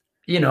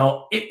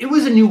 it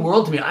was a new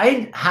world to me.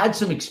 I had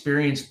some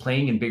experience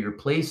playing in bigger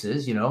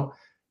places,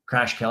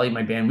 Crash Kelly,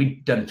 my band,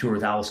 we'd done a tour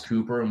with Alice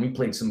Cooper and we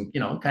played some,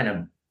 kind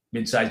of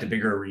mid-sized to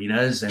bigger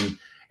arenas. And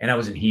I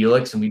was in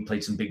Helix and we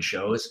played some big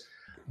shows.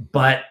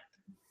 But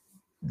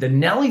the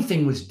Nelly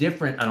thing was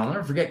different. And I'll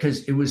never forget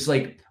because it was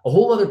like a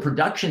whole other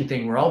production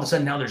thing where all of a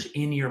sudden now there's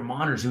in-ear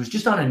monitors. It was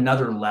just on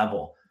another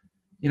level.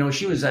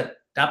 She was at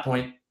that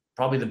point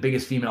probably the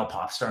biggest female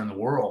pop star in the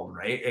world,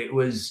 right? It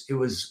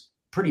was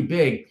pretty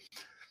big.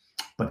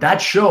 But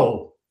that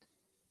show,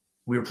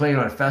 we were playing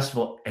on a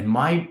festival and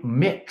my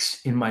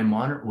mix in my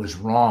monitor was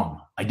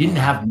wrong. I didn't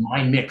have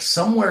my mix.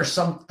 Somewhere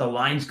the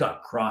lines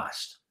got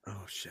crossed.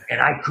 Oh shit.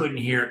 And I couldn't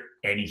hear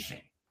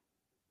anything.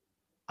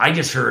 I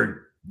just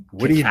heard,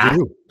 what do you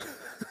do?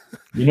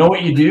 You know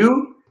what you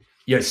do?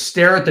 You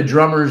stare at the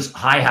drummer's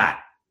hi-hat.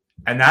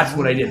 And that's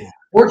what I did.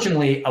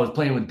 Fortunately, I was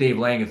playing with Dave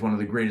Lang, as one of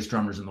the greatest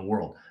drummers in the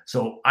world.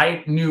 So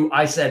I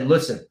said,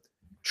 listen,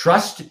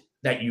 trust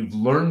that you've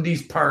learned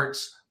these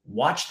parts,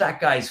 watch that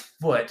guy's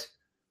foot.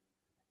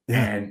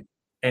 Yeah.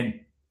 And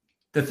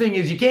the thing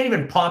is, you can't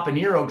even pop an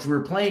ear out because we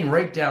were playing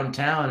right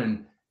downtown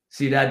in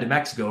Ciudad de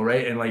Mexico,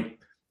 right? And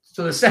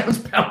so the sound's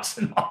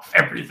bouncing off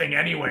everything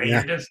anyway.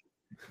 Yeah. You're just,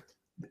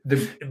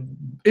 the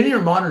in-ear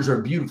monitors are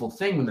a beautiful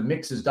thing. When the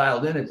mix is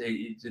dialed in,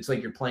 it's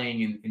like you're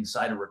playing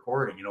inside a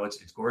recording.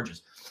 It's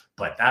gorgeous.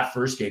 But that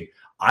first gig,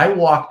 I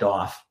walked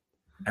off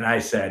and I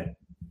said,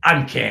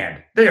 I'm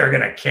canned. They are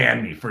going to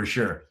can me for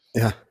sure.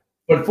 Yeah.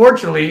 But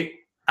fortunately,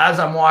 as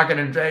I'm walking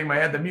and saying my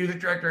head, the music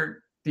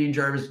director, Dean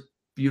Jarvis,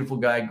 beautiful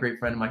guy, great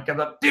friend of mine,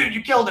 comes up, dude,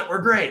 you killed it.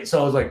 We're great. So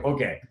I was like,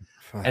 okay.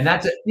 And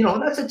that's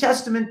a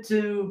testament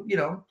to,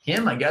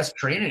 him, I guess,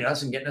 training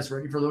us and getting us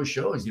ready for those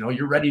shows.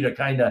 You're ready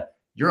to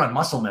you're on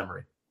muscle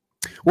memory.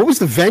 What was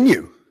the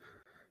venue?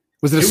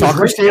 Was it a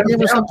soccer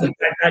stadium or something?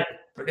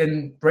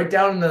 And right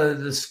down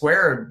the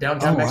square,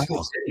 downtown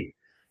Mexico City.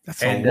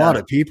 That's a lot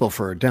of people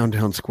for a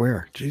downtown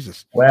square.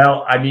 Jesus.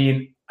 Well, I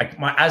mean,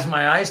 as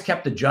my eyes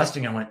kept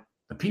adjusting, I went,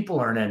 the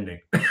people aren't ending.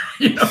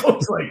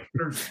 It's like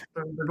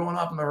they're going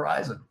off on the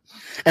horizon.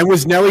 And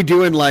was Nelly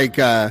doing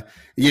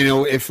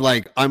if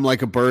like I'm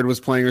Like a Bird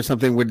was playing or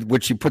something,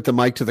 would she put the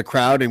mic to the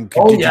crowd and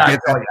did you get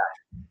that?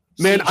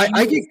 Man,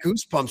 I get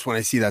goosebumps when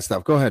I see that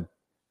stuff. Go ahead.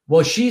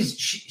 Well,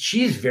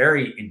 she's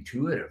very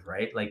intuitive,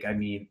 right? Like, I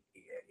mean,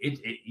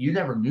 you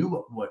never knew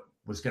what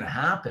was going to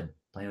happen.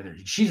 playing with her.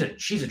 She's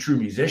a true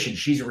musician.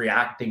 She's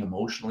reacting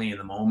emotionally in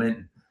the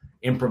moment,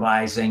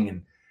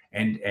 improvising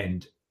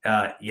and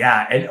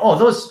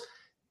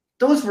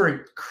those were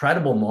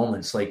incredible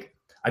moments. Like,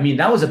 I mean,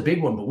 that was a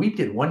big one, but we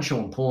did one show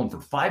in Poland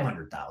for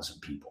 500,000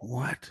 people.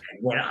 What?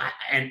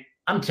 And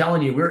I'm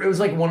telling you, it was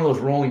like one of those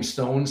Rolling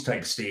Stones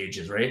type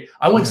stages, right?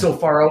 I went so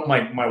far out,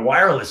 my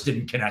wireless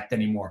didn't connect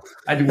anymore.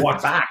 I had to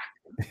walk back.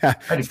 Yeah.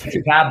 I had to take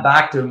a cab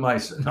back to my.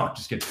 No,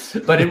 just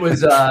kidding. But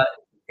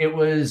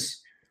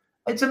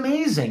it's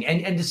amazing,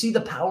 and to see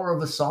the power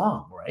of a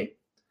song, right?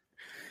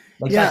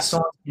 Like that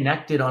song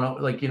connected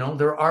on, like, you know,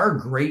 there are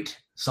great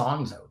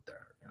songs out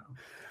there. You know?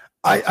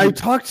 I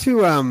talked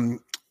to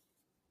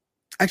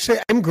actually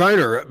M.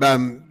 Griner,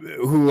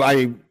 who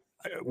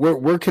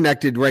we're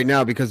connected right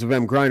now because of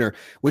M. Griner.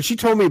 When she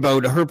told me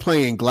about her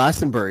playing in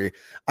Glastonbury,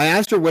 I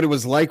asked her what it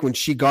was like when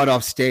she got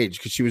off stage,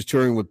 because she was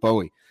touring with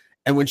Bowie.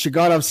 And when she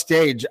got off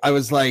stage, I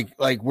was like,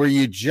 were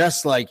you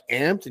just like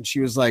amped? And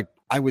she was like,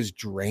 I was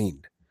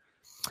drained.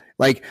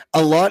 Like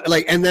a lot,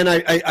 like, and then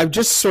I've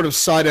just sort of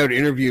sought out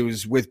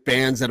interviews with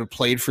bands that have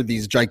played for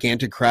these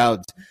gigantic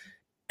crowds.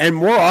 And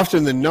more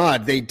often than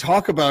not, they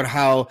talk about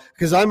how,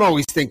 because I'm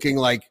always thinking,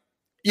 like,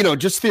 you know,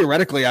 just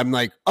theoretically, I'm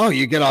like, oh,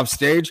 you get off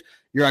stage,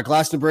 you're at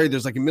Glastonbury,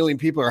 there's like 1 million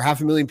people or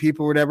 500,000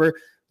 people or whatever.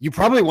 You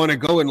probably want to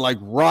go and like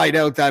ride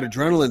out that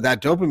adrenaline,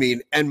 that dopamine.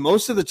 And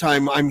most of the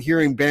time I'm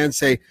hearing bands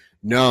say,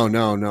 no,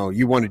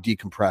 you want to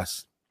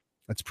decompress.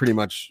 That's pretty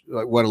much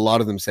what a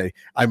lot of them say.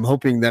 I'm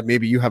hoping that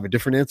maybe you have a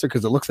different answer,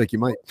 because it looks like you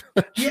might.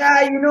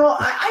 Yeah, you know,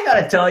 I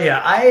got to tell you,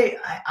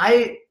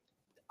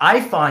 I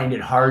find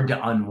it hard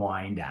to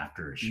unwind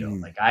after a show.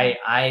 Like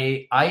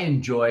I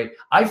enjoy.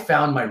 I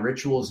found my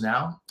rituals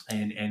now,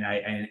 and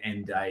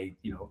I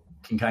you know,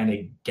 can kind of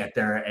get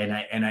there,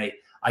 and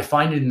I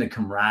find it in the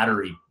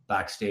camaraderie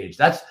backstage.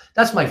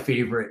 That's my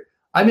favorite.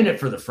 I'm in it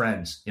for the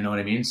friends. You know what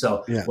I mean?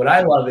 So what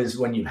I love is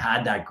when you've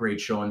had that great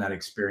show and that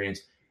experience,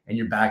 and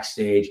you're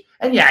backstage,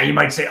 and you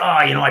might say,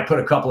 oh, you know, I put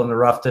a couple in the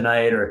rough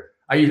tonight, or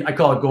I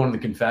call it going to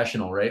the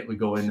confessional, right? We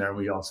go in there and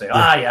we all say,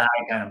 I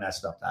kind of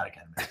messed up that.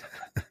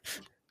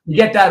 You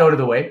get that out of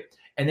the way,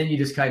 and then you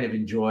just kind of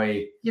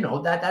enjoy, you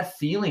know, that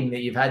feeling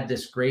that you've had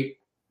this great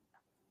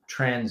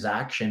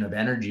transaction of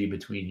energy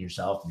between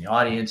yourself and the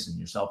audience, and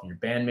yourself and your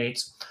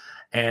bandmates.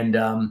 And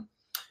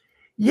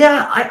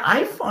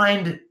I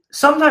find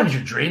sometimes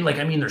you're drained. Like,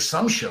 I mean, there's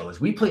some shows.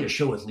 We played a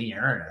show with Lee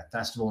Aaron at a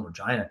festival in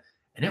Regina,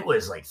 and it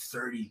was like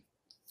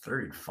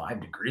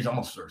 35 degrees,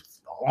 almost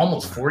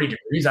 40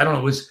 degrees. I don't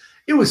know.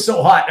 It was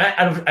so hot.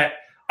 I'm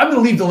going to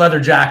leave the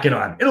leather jacket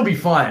on. It'll be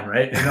fine,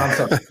 right? And all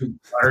of a sudden,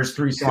 there's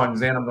 3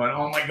 songs in. I'm going,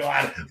 oh my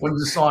God, when's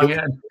the song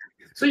end?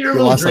 So you're a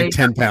little lost drained. like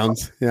 10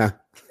 pounds. Yeah.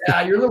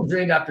 Yeah, you're a little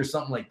drained after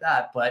something like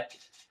that. But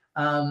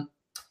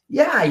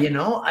you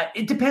know,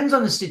 it depends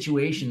on the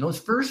situation. Those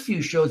first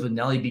few shows with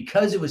Nelly,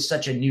 because it was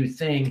such a new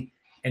thing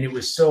and it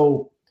was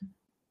so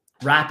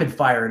rapid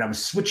fire, and I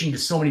was switching to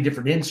so many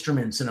different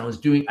instruments, and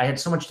I had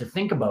so much to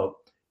think about.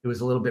 It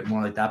was a little bit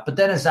more like that. But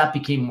then as that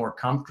became more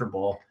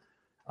comfortable,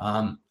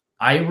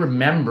 I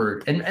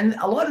remembered, and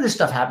a lot of this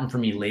stuff happened for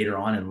me later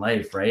on in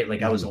life, right?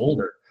 Like I was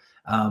older.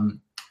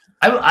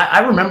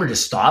 I remember to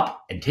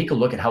stop and take a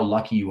look at how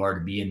lucky you are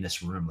to be in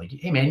this room. Like,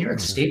 hey man, you're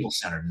at Staples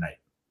Center tonight.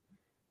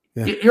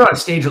 Yeah. You're on a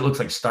stage that looks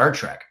like Star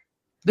Trek.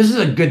 This is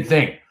a good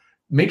thing.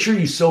 Make sure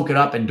you soak it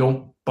up and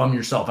don't bum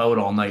yourself out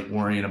all night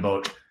worrying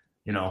about,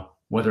 you know,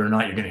 whether or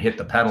not you're going to hit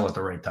the pedal at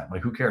the right time.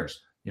 Like, who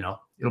cares? You know,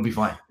 it'll be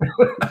fine.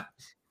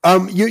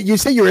 You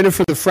say you're in it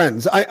for the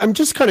friends. I'm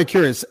just kind of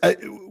curious.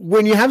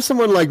 When you have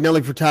someone like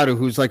Nelly Furtado,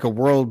 who's like a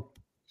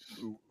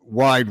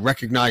worldwide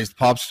recognized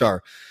pop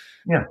star,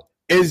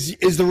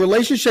 is the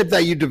relationship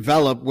that you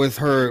develop with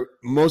her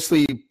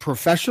mostly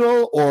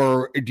professional,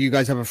 or do you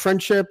guys have a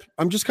friendship?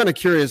 I'm just kind of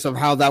curious of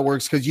how that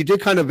works, because you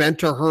did kind of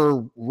enter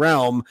her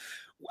realm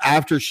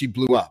after she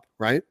blew up,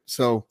 right?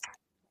 So,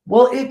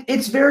 well,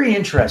 it's very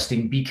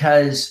interesting,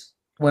 because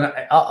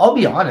I'll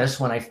be honest,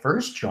 when I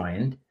first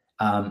joined,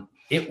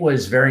 it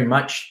was very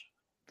much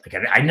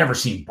like I'd never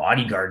seen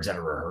bodyguards at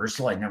a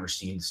rehearsal. I'd never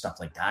seen stuff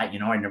like that. You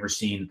know, I'd never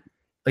seen,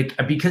 like,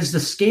 because the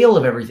scale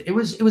of everything, it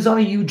was on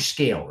a huge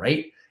scale,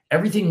 right?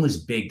 Everything was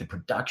big. The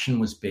production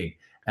was big.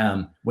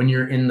 When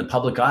you're in the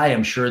public eye,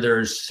 I'm sure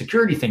there's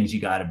security things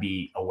you got to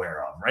be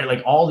aware of, right?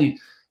 Like all the,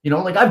 you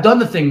know, like I've done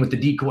the thing with the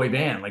decoy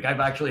van. Like I've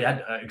actually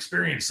had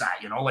experienced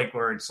that, you know, like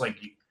where it's like,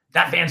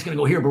 that van's going to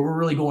go here, but we're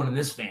really going in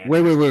this van.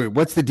 Wait.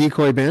 What's the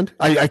decoy band?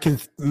 I can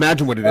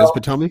imagine what it is,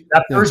 but tell me.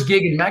 That first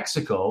gig in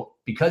Mexico,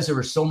 because there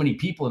were so many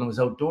people and it was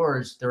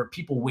outdoors, there were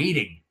people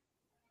waiting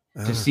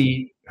to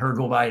see her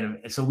go by.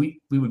 And so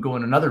we would go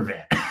in another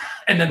van,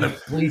 and then the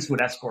police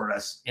would escort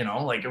us, you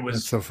know, like it was.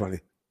 That's so funny.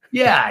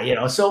 Yeah. You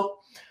know, so,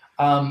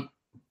 sorry,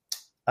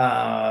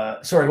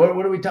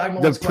 what are we talking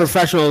about? The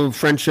professional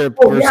friendship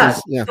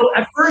versus, So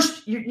at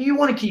first you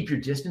want to keep your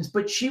distance,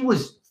 but she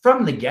was,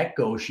 from the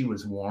get-go, she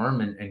was warm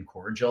and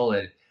cordial.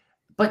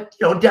 But,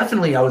 you know,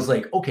 definitely I was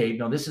like, okay,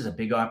 no, this is a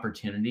big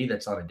opportunity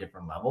that's on a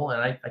different level.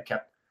 And I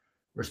kept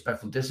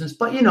respectful distance.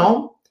 But, you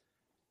know,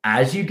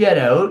 as you get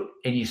out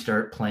and you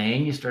start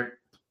playing, you start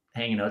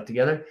hanging out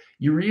together,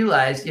 you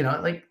realize,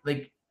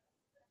 the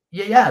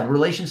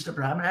relationship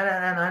we're having,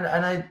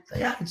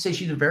 I'd say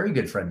she's a very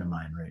good friend of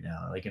mine right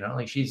now.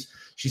 She's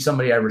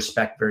somebody I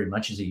respect very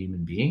much as a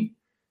human being.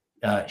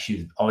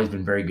 She's always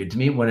been very good to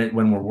me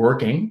when we're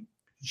working.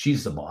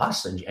 She's the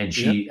boss, and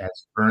she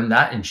has earned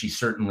that, and she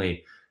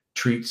certainly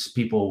treats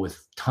people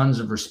with tons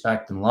of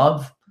respect and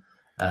love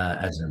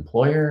as an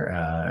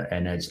employer,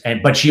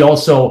 but she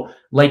also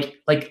like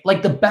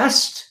the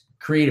best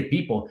creative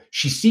people,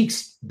 she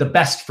seeks the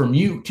best from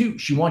you too.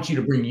 She wants you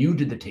to bring you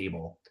to the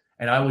table,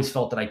 and I always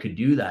felt that I could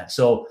do that.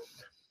 So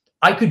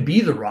I could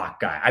be the rock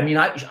guy. I mean,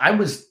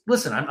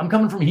 I'm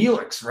coming from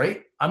Helix,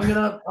 right? I'm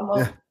gonna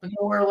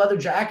wear a leather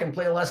jacket and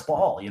play a Les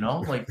Paul,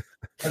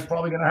 that's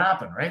probably gonna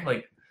happen,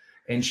 right?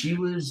 And she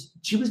was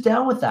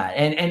down with that.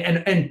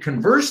 And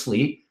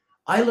conversely,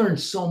 I learned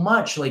so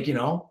much.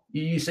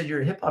 You said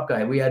you're a hip hop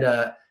guy. We had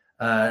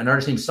an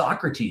artist named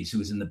Socrates who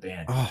was in the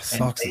band. Oh,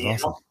 Sox is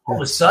awesome. All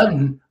of a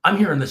sudden, I'm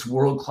hearing this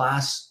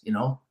world-class,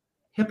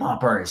 hip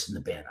hop artist in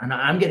the band, and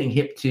I'm getting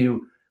hip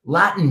to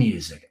Latin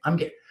music.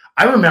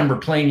 I remember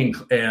playing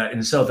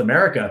in South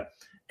America,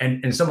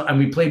 and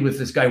we played with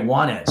this guy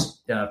Juanes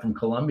from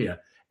Colombia,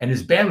 and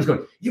his band was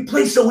going, "You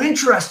play so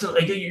interesting,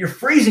 like your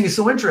phrasing is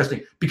so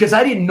interesting," because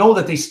I didn't know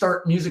that they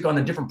start music on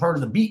a different part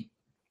of the beat.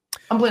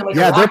 I'm playing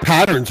their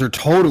patterns are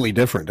totally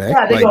different. Eh?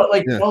 Yeah, they go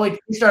we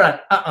start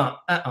on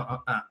and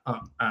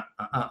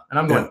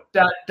I'm going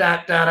da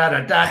da da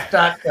da da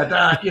da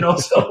da da.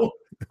 So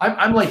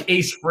I'm like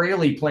Ace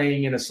Frehley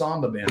playing in a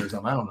samba band or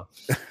something. I don't know,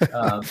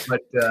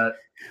 but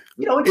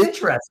it's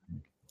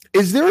interesting.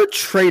 Is there a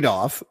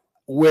trade-off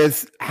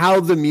with how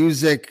the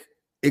music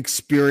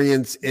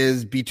experience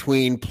is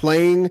between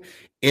playing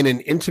in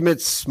an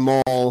intimate,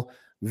 small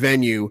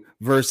venue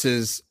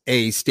versus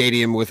a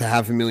stadium with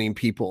 500,000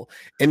 people?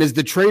 And is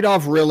the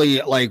trade-off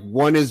really like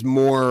one is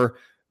more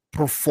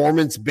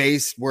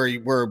performance-based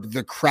where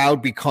the crowd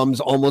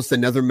becomes almost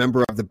another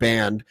member of the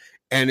band,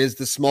 and is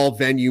the small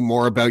venue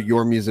more about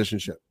your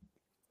musicianship?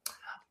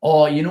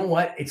 Oh, you know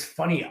what? It's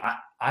funny.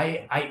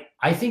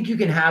 I think you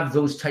can have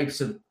those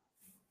types of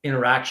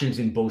interactions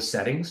in both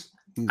settings.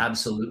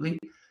 Absolutely.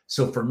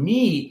 So for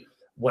me,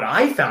 what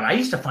I found, I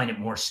used to find it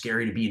more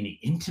scary to be in the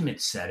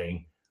intimate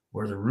setting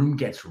where the room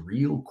gets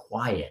real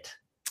quiet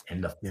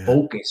and the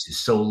focus is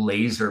so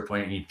laser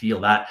point, and you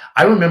feel that.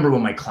 I remember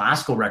when my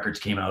classical records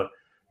came out,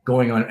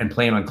 going on and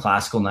playing on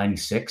Classical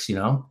 96,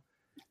 and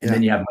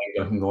then you have Mike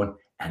Duncan going,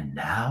 "And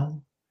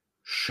now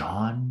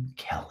Sean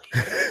Kelly,"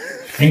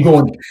 and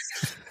going,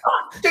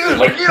 dude,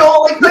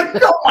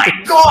 oh my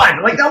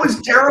God, that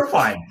was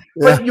terrifying.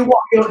 Yeah. But you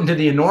walk out into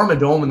the Enorma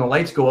Dome and the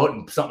lights go out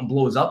and something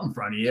blows up in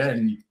front of you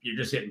and you're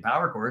just hitting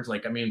power chords.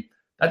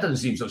 That doesn't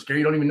seem so scary.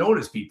 You don't even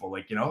notice people.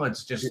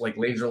 It's just like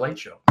laser light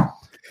show.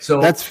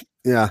 So that's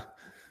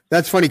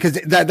funny because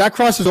that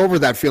crosses over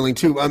that feeling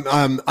too.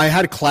 I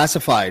had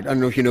Classified. I don't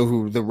know if you know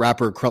who the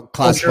rapper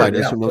Classified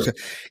is.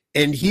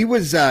 And he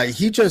was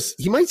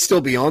he might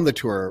still be on the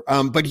tour,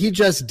 but he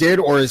just did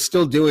or is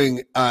still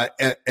doing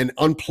an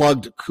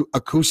unplugged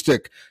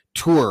acoustic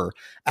tour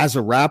as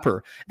a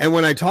rapper. And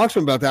when I talked to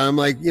him about that, I'm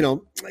like,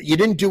 you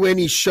didn't do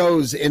any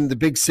shows in the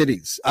big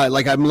cities.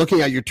 I'm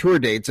looking at your tour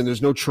dates and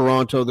there's no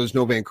Toronto, there's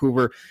no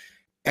Vancouver.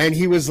 And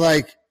he was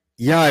like,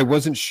 yeah, I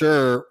wasn't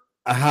sure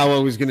how I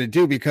was going to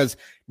do, because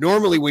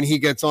normally when he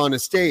gets on a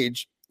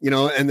stage,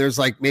 and there's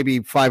maybe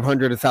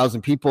 500,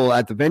 1,000 people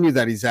at the venue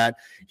that he's at,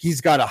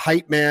 he's got a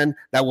hype man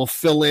that will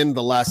fill in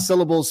the last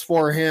syllables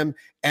for him.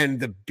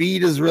 And the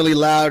beat is really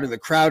loud and the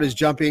crowd is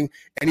jumping.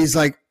 And he's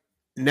like,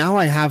 now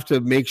I have to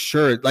make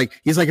sure,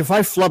 he's like, if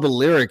I flub a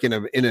lyric in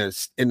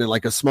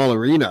a small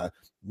arena,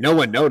 no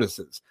one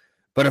notices.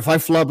 But if I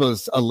flub a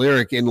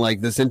lyric in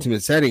this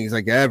intimate setting, he's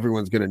like,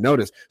 everyone's going to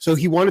notice. So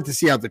he wanted to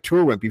see how the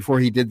tour went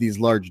before he did these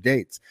large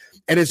dates.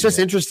 And it's just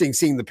interesting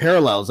seeing the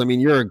parallels. I mean,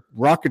 you're a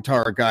rock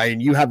guitar guy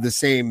and you have the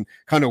same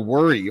kind of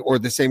worry or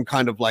the same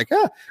kind of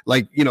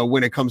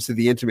when it comes to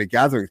the intimate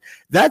gatherings.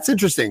 That's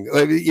interesting.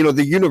 The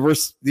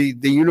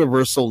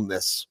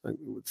universalness,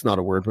 it's not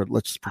a word, but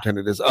let's just pretend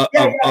it is.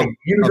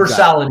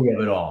 Universality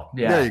of it all.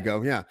 Yeah. There you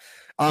go. Yeah.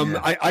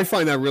 I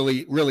find that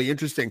really, really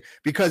interesting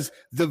because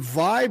the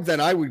vibe that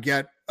I would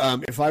get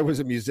if I was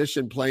a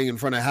musician playing in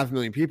front of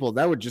 500,000 people,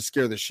 that would just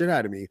scare the shit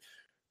out of me.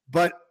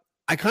 But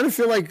I kind of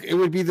feel like it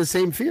would be the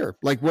same fear,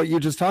 like what you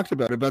just talked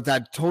about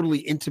that totally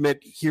intimate,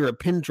 hear a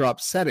pin drop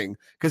setting.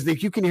 Because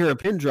if you can hear a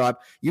pin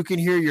drop, you can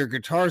hear your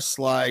guitar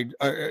slide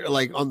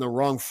on the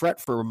wrong fret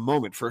for a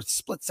moment, for a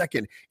split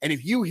second. And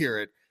if you hear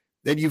it,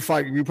 then you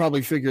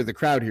probably figure the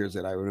crowd hears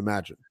it, I would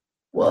imagine.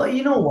 Well,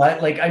 you know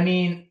what?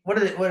 What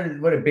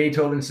did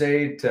Beethoven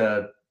say?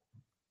 To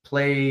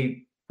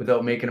play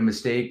without making a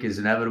mistake is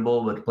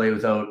inevitable, but to play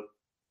without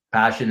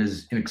passion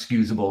is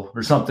inexcusable,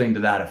 or something to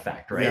that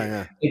effect,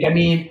 right?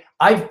 Yeah.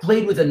 I've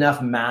played with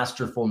enough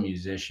masterful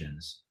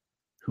musicians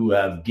who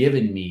have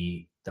given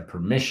me the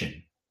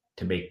permission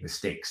to make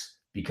mistakes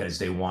because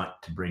they want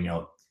to bring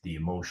out the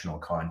emotional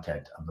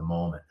content of the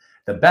moment.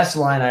 The best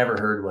line I ever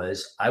heard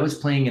was, I was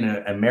playing in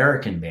an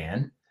American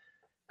band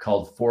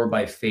called 4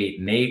 by Fate.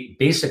 And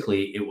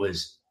it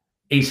was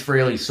Ace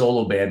Frehley's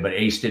solo band, but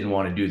Ace didn't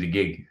want to do the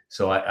gig.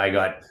 So I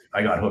got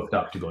hooked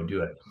up to go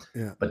do it.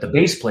 Yeah. But the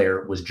bass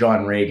player was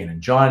John Reagan, and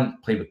John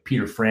played with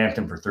Peter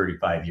Frampton for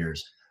 35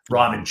 years,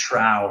 Robin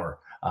Trower,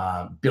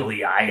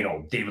 Billy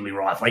Idol, David Lee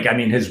Roth. Like, I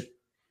mean,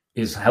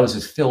 his house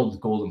is filled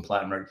with gold and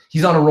platinum records.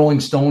 He's on a Rolling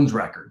Stones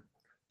record,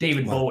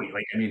 David Bowie.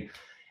 Like, I mean,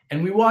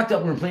 and we walked up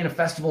and we were playing a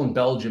festival in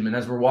Belgium. And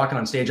as we're walking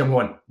on stage, I'm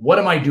going, what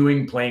am I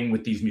doing playing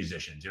with these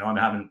musicians? You know, I'm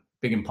having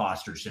big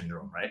imposter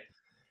syndrome, right?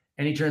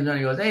 And he turns around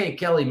and he goes, hey,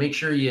 Kelly, make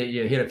sure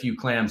you hit a few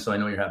clams so I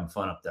know you're having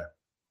fun up there.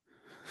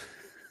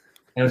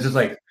 And it was just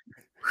like,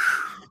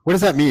 what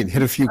does that mean?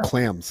 Hit a few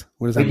clams.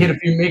 What does that mean?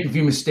 Make a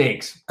few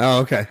mistakes.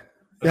 Oh, okay.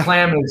 The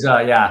clam is,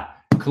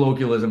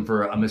 colloquialism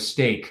for a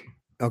mistake.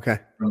 Okay.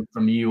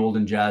 From the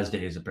olden jazz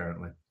days,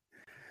 apparently.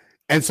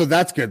 And so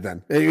that's good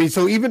then. I mean,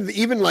 so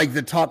even like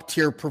the top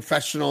tier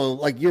professional,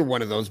 like you're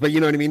one of those, but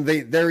you know what I mean?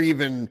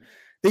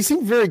 They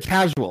seem very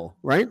casual,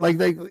 right? Like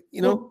they,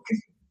 you know. Well,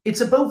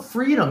 it's about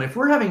freedom. If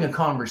we're having a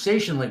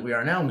conversation like we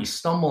are now and we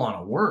stumble on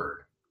a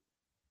word,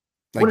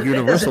 like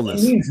universalness,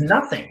 it means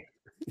nothing.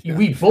 Yeah.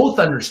 We both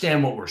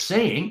understand what we're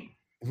saying.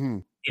 Mm-hmm.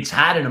 It's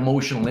had an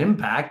emotional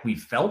impact. We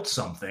felt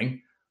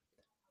something.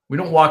 We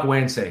don't walk away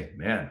and say,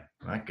 man,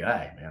 that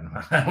guy, man,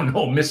 I don't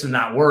know, missing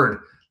that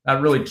word.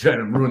 That really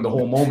kind of ruined the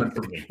whole moment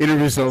for me.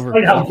 Interview's over.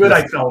 Despite how good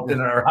I felt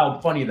or how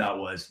funny that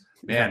was.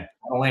 Man,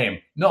 lame.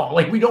 No,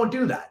 like we don't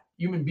do that.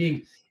 Human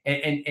being,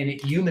 and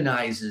it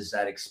humanizes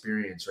that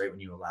experience, right?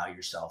 When you allow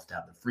yourself to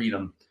have the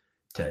freedom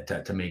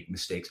to make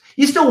mistakes.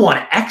 You still want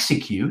to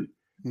execute.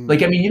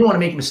 Like, I mean, you don't want to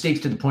make mistakes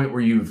to the point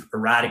where you've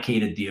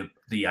eradicated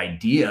the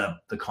idea,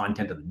 the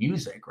content of the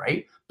music,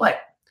 right?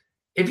 But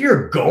if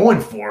you're going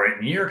for it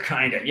and you're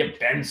kind of,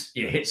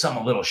 you hit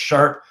something a little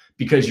sharp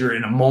because you're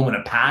in a moment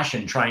of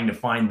passion trying to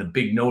find the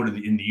big note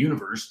in the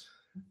universe,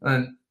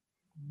 then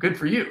good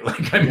for you.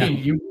 Like, I mean,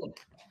 you.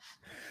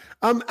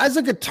 As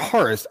a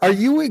guitarist, are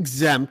you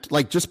exempt,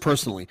 like just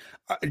personally,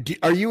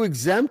 are you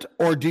exempt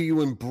or do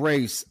you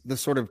embrace the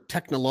sort of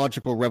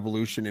technological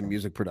revolution in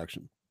music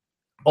production?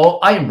 Oh,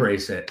 I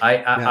embrace it.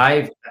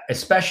 I've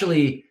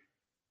especially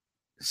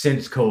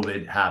since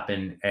COVID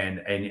happened,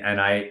 and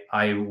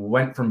I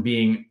went from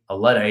being a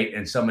Luddite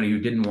and somebody who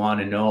didn't want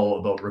to know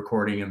about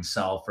recording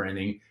himself or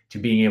anything to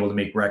being able to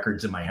make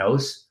records in my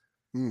house.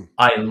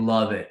 I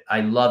love it.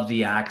 I love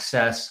the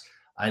access.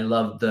 I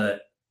love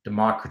the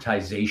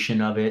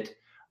democratization of it.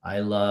 I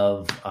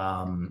love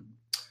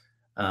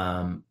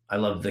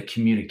the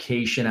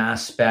communication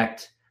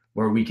aspect,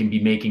 where we can be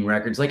making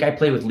records. Like I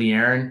play with Lee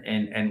Aaron,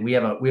 and we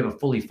have a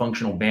fully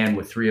functional band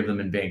with 3 of them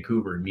in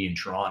Vancouver and me in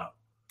Toronto.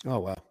 Oh,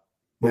 wow.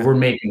 But we're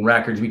making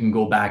records. We can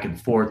go back and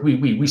forth.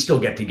 We still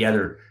get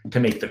together to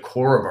make the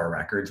core of our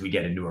records. We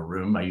get into a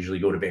room. I usually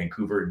go to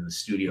Vancouver in the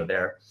studio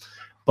there,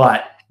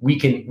 but we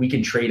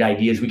can trade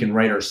ideas. We can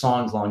write our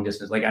songs long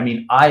distance. Like, I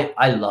mean,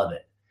 I love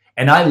it.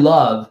 And I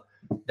love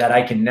that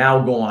I can now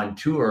go on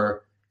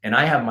tour and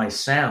I have my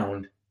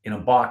sound in a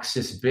box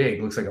this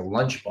big, looks like a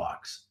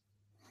lunchbox.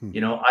 You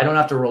know, I don't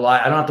have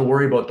to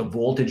worry about the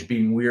voltage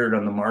being weird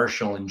on the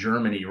Marshall in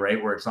Germany,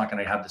 right? Where it's not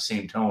going to have the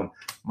same tone.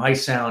 My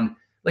sound,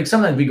 like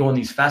sometimes we go on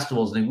these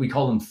festivals and we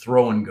call them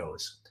throw and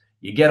goes.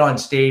 You get on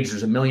stage,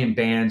 there's a million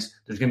bands,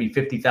 there's going to be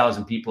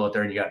 50,000 people out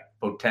there and you got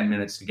about 10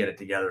 minutes to get it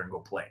together and go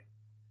play.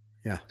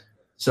 Yeah.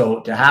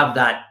 So to have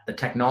the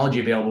technology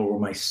available where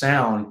my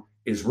sound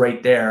is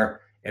right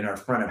there and our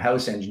front of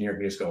house engineer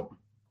can just go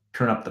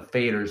turn up the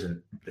faders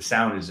and the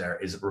sound is there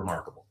is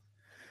remarkable.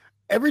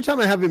 Every time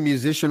I have a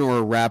musician or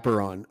a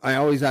rapper on, I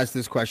always ask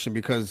this question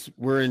because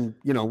we're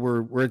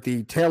at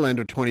the tail end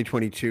of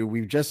 2022.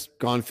 We've just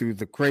gone through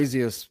the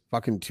craziest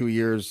fucking 2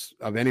 years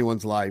of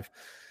anyone's life.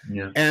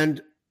 Yeah.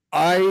 And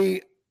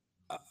I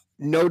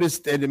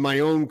noticed that in my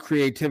own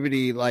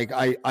creativity, like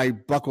I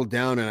buckled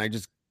down and I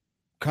just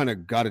kind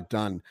of got it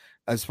done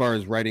as far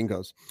as writing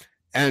goes.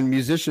 And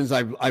musicians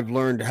I've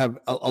learned have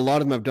a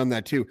lot of them have done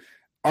that too.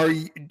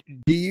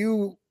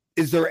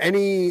 Is there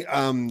any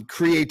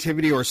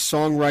creativity or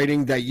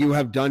songwriting that you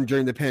have done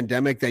during the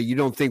pandemic that you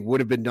don't think would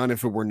have been done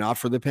if it were not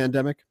for the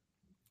pandemic?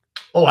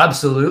 Oh,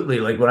 absolutely.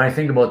 Like when I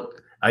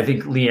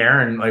think Lee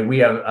Aaron, like we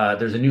have,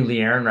 there's a new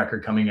Lee Aaron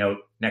record coming out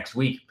next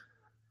week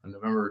on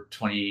November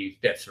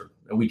 25th or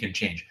a week and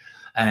change.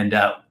 And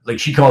like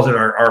she calls it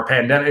our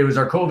pandemic. It was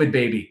our COVID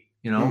baby.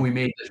 You know, we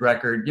made this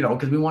record, you know,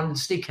 because we wanted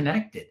to stay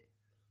connected.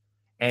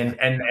 And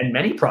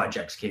many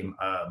projects came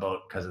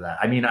about because of that.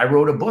 I mean, I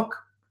wrote a book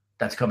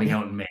that's coming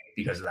out in May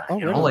because of that. Oh,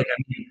 you know, really? like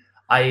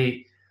I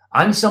mean,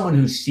 I'm someone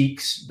who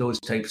seeks those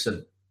types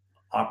of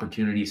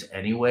opportunities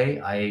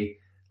anyway. I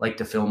like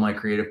to fill my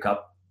creative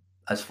cup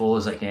as full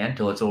as I can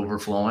till it's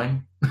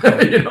overflowing.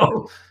 You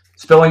know,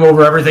 spilling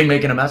over everything,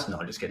 making a mess. No,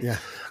 I'm just kidding. Yeah.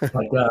 But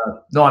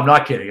no, I'm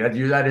not kidding. That's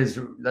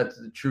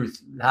the truth.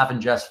 Half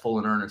in jest, full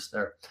in earnest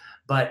there.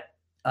 But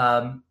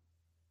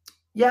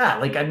yeah,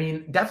 like I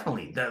mean,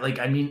 definitely.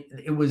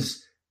 It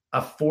was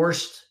a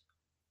forced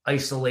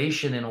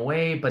isolation in a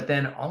way, but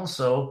then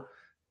also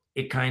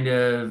it kind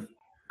of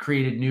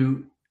created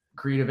new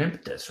creative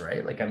impetus,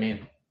 right? Like, I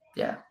mean,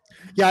 yeah.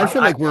 Yeah, I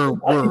feel like we're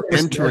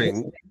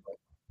entering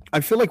I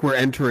feel like we're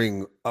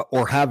entering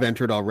or have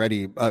entered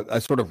already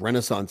a sort of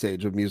renaissance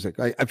age of music.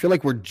 I feel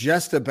like we're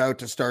just about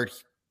to start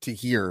to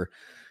hear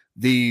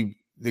the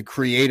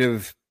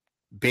creative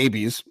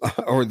babies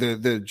or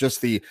the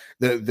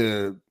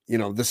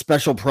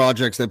special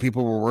projects that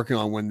people were working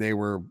on when they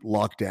were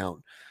locked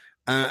down.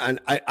 And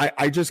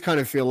I just kind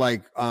of feel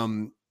like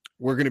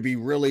we're going to be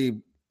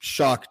really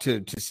shocked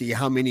to see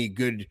how many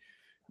good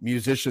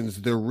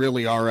musicians there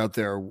really are out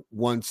there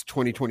once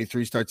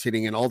 2023 starts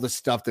hitting and all the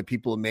stuff that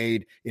people have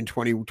made in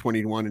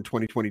 2021 and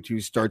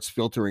 2022 starts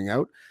filtering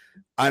out.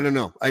 I don't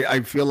know. I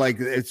feel like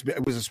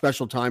it was a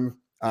special time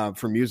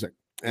for music.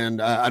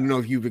 And I don't know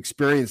if you've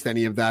experienced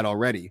any of that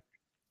already,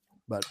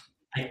 but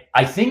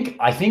I think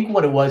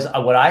what it was,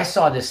 what I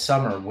saw this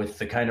summer with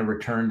the kind of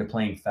return to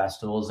playing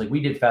festivals, like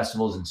we did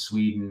festivals in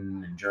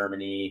Sweden and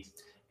Germany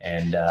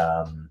and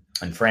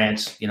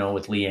France,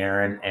 with Lee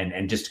Aaron,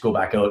 and just to go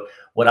back out,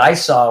 what I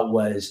saw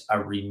was a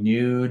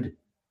renewed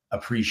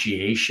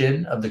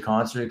appreciation of the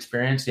concert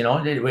experience. It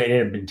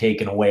had been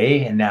taken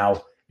away and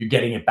now you're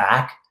getting it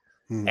back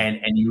and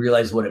you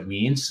realize what it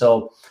means.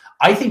 So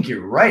I think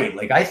you're right.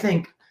 Like, I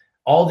think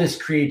all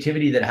this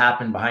creativity that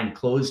happened behind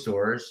closed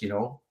doors,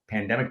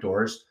 pandemic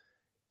doors,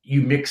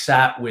 you mix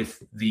that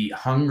with the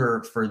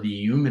hunger for the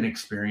human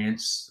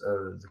experience,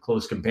 the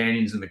close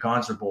companions in the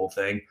concert bowl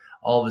thing,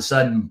 all of a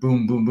sudden,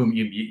 boom, boom, boom,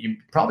 you're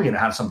probably going to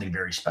have something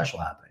very special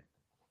happening.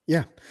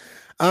 Yeah.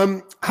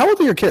 How old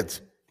are your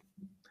kids?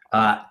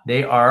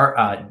 They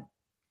are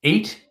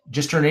 8,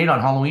 just turned 8 on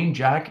Halloween.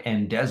 Jack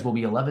and Des will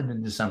be 11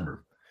 in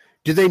December.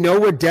 Do they know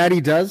what Daddy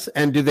does?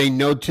 And do they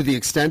know to the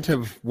extent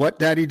of what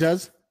Daddy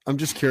does? I'm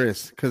just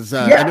curious because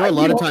I know a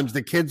lot of times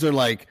the kids are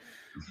like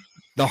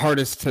the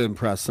hardest to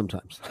impress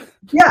sometimes.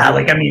 Yeah.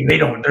 Like, I mean,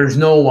 there's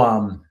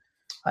no,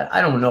 I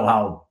don't know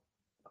how.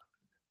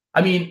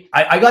 I mean,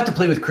 I got to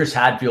play with Chris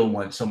Hadfield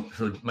once. So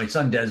my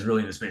son Des is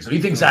really into space. So he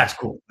thinks that's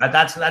cool.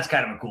 That's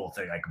kind of a cool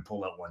thing I can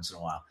pull out once in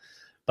a while.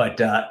 But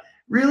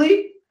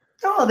really,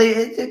 no,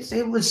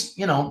 it was,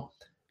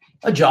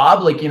 a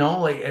job. Like,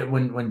 like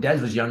when Des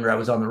was younger, I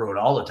was on the road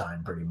all the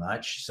time pretty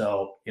much.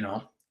 So,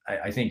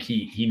 I think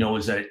he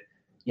knows that,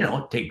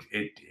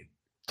 it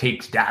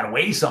takes dad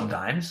away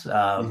sometimes.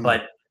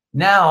 But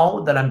now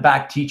that I'm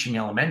back teaching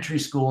elementary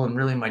school and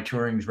really my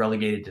touring is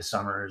relegated to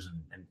summers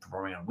and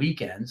performing on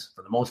weekends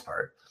for the most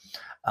part,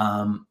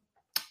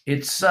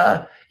 it's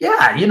like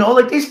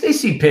they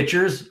see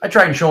pictures. I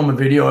try and show them a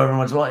video every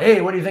once in a while. Hey,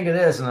 what do you think of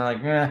this? And they're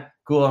like,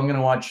 cool. I'm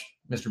gonna watch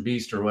Mr.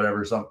 Beast or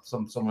whatever,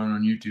 someone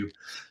on YouTube.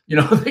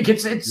 Like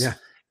it's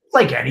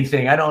like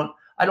anything. I don't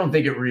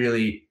think it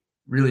really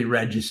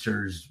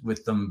registers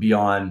with them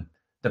beyond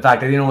the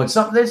fact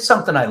that it's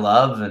something I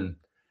love. And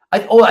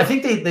I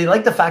think they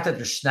like the fact that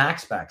there's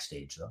snacks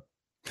backstage though.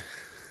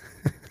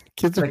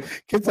 Kids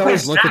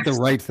always look at the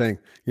right thing,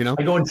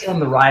 I go and show them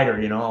the rider,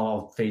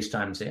 I'll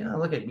FaceTime and say,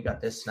 look at, we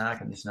got this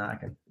snack and this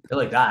snack, and they're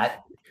like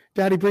that.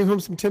 Daddy, bring home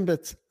some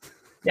Timbits.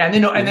 Yeah, and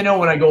they know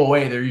when I go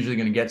away, they're usually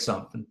going to get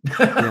something,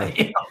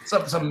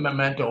 some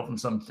memento from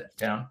some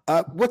town.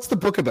 What's the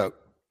book about?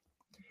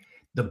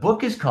 The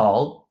book is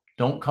called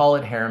 "Don't Call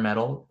It Hair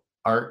Metal: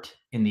 Art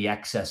in the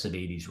Excess of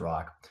 80s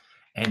Rock,"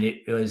 and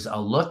it was a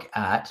look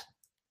at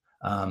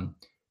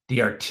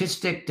the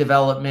artistic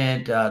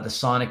development, the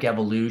sonic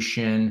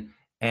evolution,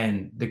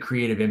 and the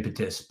creative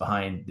impetus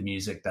behind the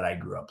music that I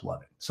grew up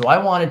loving. So I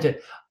wanted to,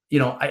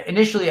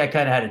 initially I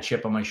kind of had a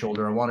chip on my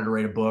shoulder. I wanted to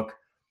write a book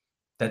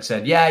that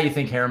said, yeah, you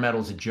think hair metal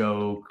is a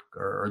joke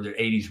or the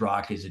 80s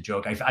rock is a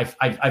joke.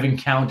 I've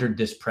encountered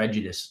this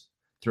prejudice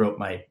throughout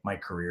my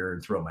career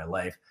and throughout my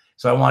life.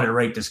 So I wanted to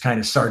write this kind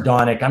of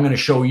sardonic, I'm going to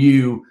show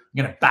you,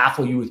 I'm going to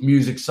baffle you with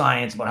music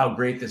science about how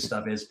great this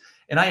stuff is.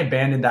 And I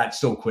abandoned that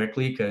so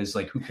quickly because,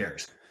 like, who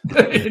cares?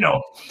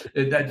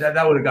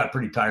 That would have got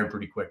pretty tired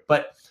pretty quick.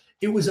 But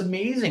it was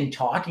amazing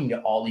talking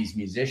to all these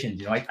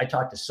musicians. I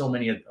talked to so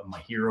many of my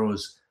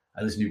heroes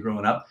I listened to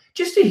growing up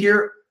just to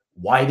hear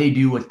why they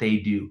do what they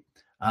do.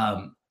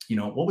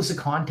 What was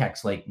the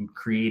context like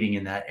creating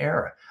in that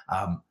era?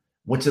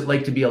 What's it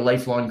like to be a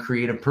lifelong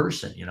creative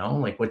person?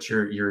 Like what's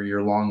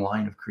your long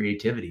line of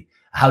creativity?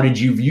 How did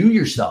you view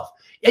yourself?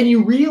 And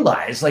you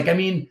realize,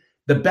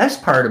 the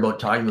best part about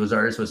talking to those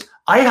artists was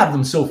I have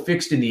them so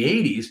fixed in the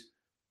 80s.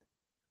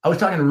 I was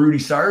talking to Rudy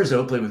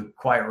Sarzo, played with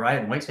Quiet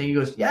Riot and Whitesnake. He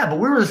goes, yeah, but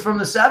we were from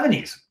the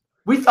 70s.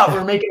 We thought we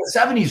were making a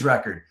 70s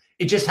record.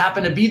 It just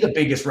happened to be the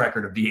biggest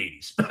record of the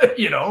 80s.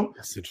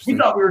 That's interesting. We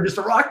thought we were just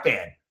a rock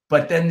band.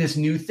 But then this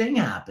new thing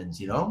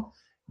happens,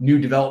 new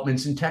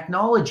developments in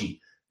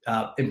technology,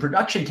 in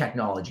production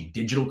technology,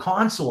 digital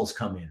consoles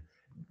come in,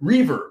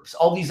 reverbs,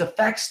 all these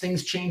effects,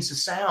 things change the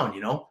sound,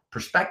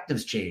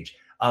 perspectives change.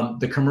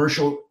 The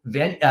commercial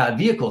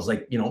vehicles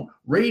like,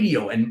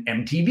 radio and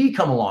MTV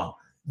come along.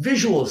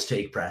 Visuals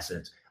take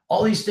precedence.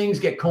 All these things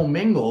get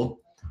commingled.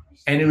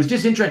 And it was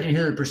just interesting to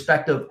hear the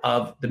perspective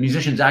of the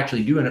musicians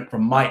actually doing it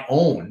from my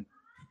own.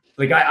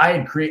 Like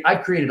I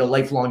created a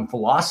lifelong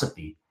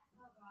philosophy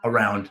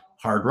around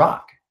hard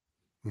rock.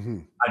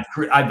 Mm-hmm.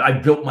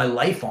 I've built my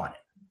life on it.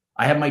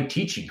 I have my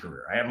teaching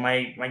career. I have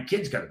my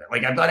kids got it.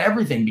 Like I've got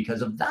everything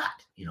because of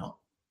that,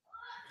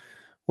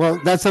 Well,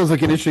 that sounds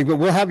like an interesting, but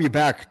we'll have you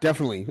back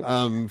definitely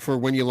for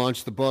when you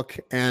launch the book.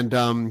 And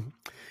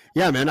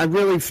yeah, man, I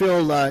really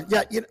feel,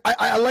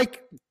 I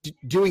like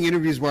doing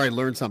interviews where I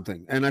learn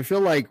something. And I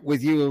feel like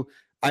with you,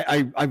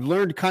 I've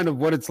learned kind of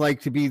what it's like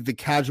to be the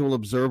casual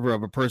observer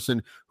of a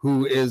person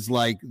who is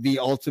like the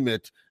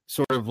ultimate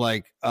sort of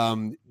like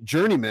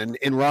journeyman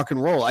in rock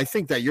and roll. I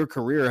think that your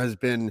career has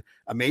been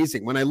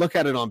amazing. When I look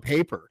at it on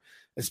paper,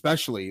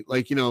 especially,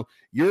 like, you know,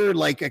 you're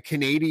like a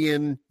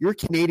Canadian, you're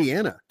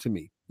Canadiana to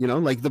me. You know,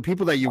 like the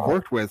people that you've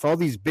worked with, all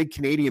these big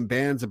Canadian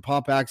bands and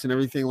pop acts and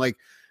everything. Like,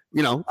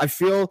 you know, I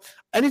feel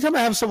anytime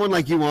I have someone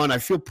like you on, I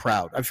feel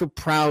proud. I feel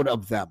proud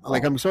of them.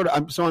 Like I'm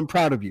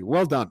proud of you.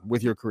 Well done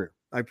with your career.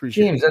 I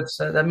appreciate James,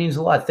 it. That means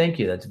a lot. Thank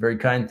you. That's a very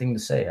kind thing to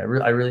say. I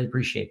really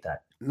appreciate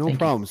that. No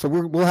problem. So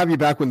we'll have you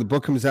back when the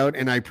book comes out,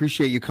 and I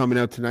appreciate you coming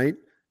out tonight.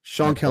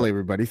 Sean Kelly,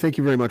 everybody. Thank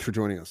you very much for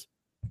joining us.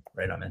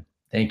 Right on, man.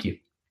 Thank you.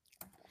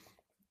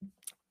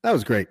 That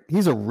was great.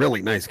 He's a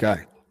really nice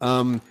guy.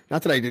 Not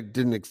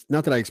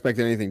that I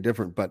expected anything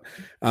different, but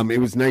it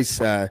was nice.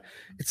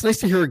 It's nice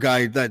to hear a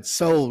guy that's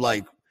so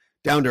like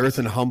down to earth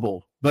and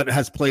humble, but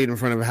has played in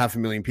front of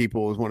 500,000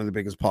 people, is one of the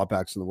biggest pop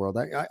acts in the world.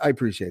 I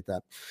appreciate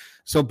that.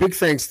 So big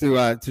thanks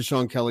to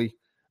Sean Kelly.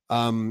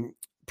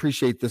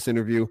 Appreciate this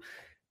interview.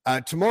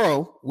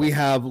 Tomorrow we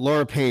have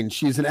Laura Payne.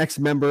 She's an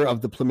ex-member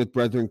of the Plymouth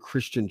Brethren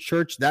Christian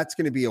Church. That's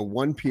going to be a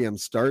 1 p.m.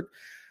 start.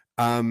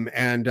 And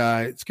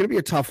it's going to be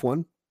a tough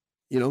one.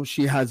 You know,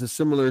 she has a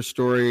similar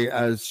story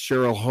as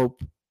Cheryl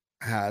Hope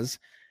has,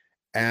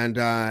 and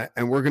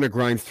we're going to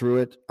grind through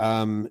it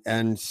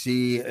and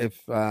see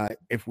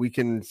if we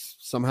can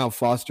somehow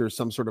foster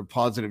some sort of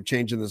positive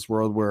change in this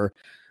world where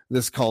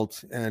this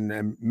cult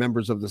and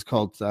members of this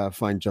cult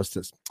find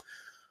justice.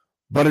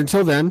 But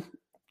until then,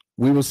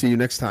 we will see you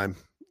next time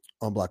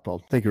on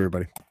Blackballed. Thank you,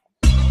 everybody.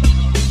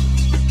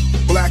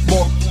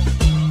 Blackmore.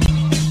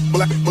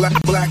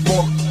 Blackmore.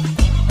 Blackmore.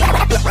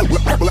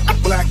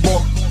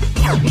 Blackmore.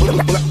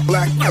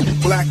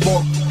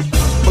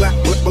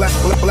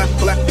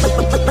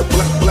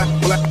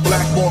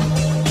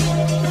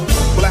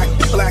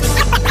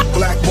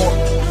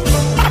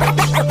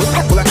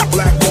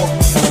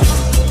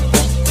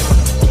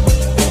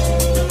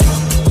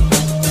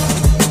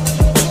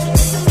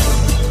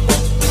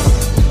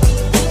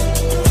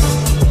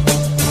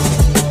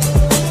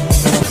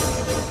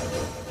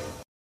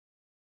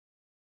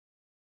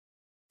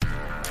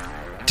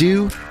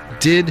 Do,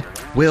 Did,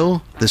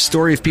 Will, the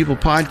Story of People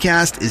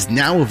podcast is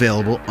now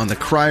available on the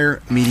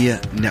Crier Media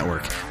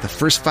Network. The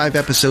first 5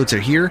 episodes are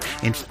here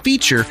and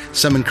feature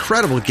some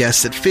incredible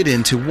guests that fit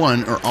into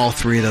one or all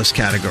 3 of those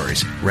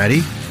categories.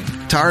 Ready?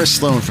 Tara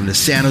Sloan from the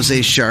San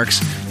Jose Sharks,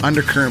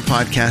 Undercurrent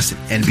podcast,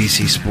 and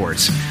NBC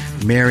Sports.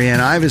 Marianne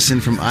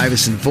Iveson from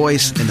Iveson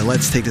Voice and the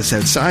Let's Take This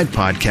Outside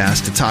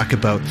podcast to talk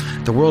about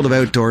the world of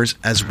outdoors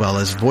as well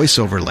as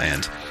voiceover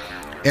land.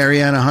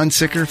 Ariana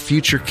Hunsicker,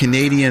 future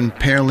Canadian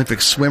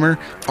Paralympic swimmer,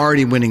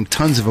 already winning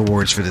tons of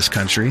awards for this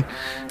country.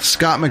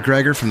 Scott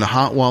McGregor from the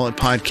Hot Wallet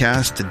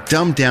podcast to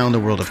dumb down the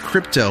world of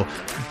crypto,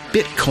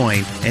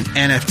 Bitcoin, and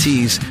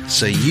NFTs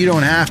so you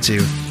don't have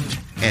to.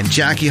 And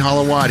Jackie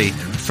Holowati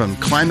from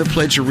Climate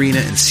Pledge Arena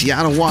in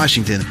Seattle,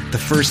 Washington, the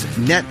first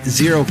net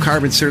zero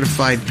carbon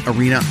certified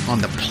arena on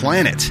the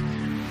planet.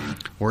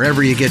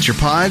 Wherever you get your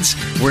pods,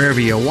 wherever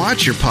you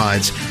watch your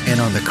pods, and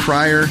on the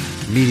Crier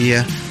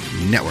Media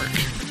Network.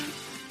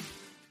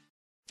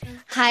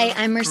 Hi,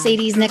 I'm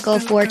Mercedes Nichol,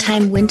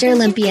 4-time Winter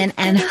Olympian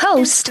and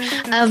host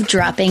of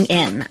Dropping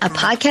In, a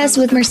podcast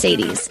with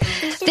Mercedes.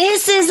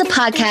 This is a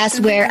podcast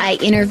where I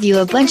interview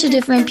a bunch of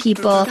different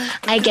people.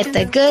 I get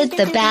the good,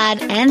 the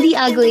bad, and the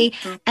ugly,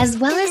 as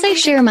well as I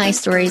share my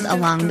stories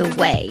along the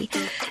way.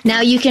 Now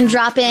you can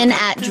drop in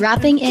at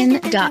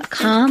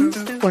droppingin.com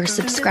or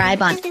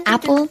subscribe on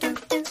Apple,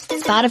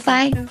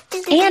 Spotify,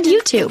 and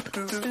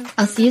YouTube.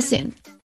 I'll see you soon.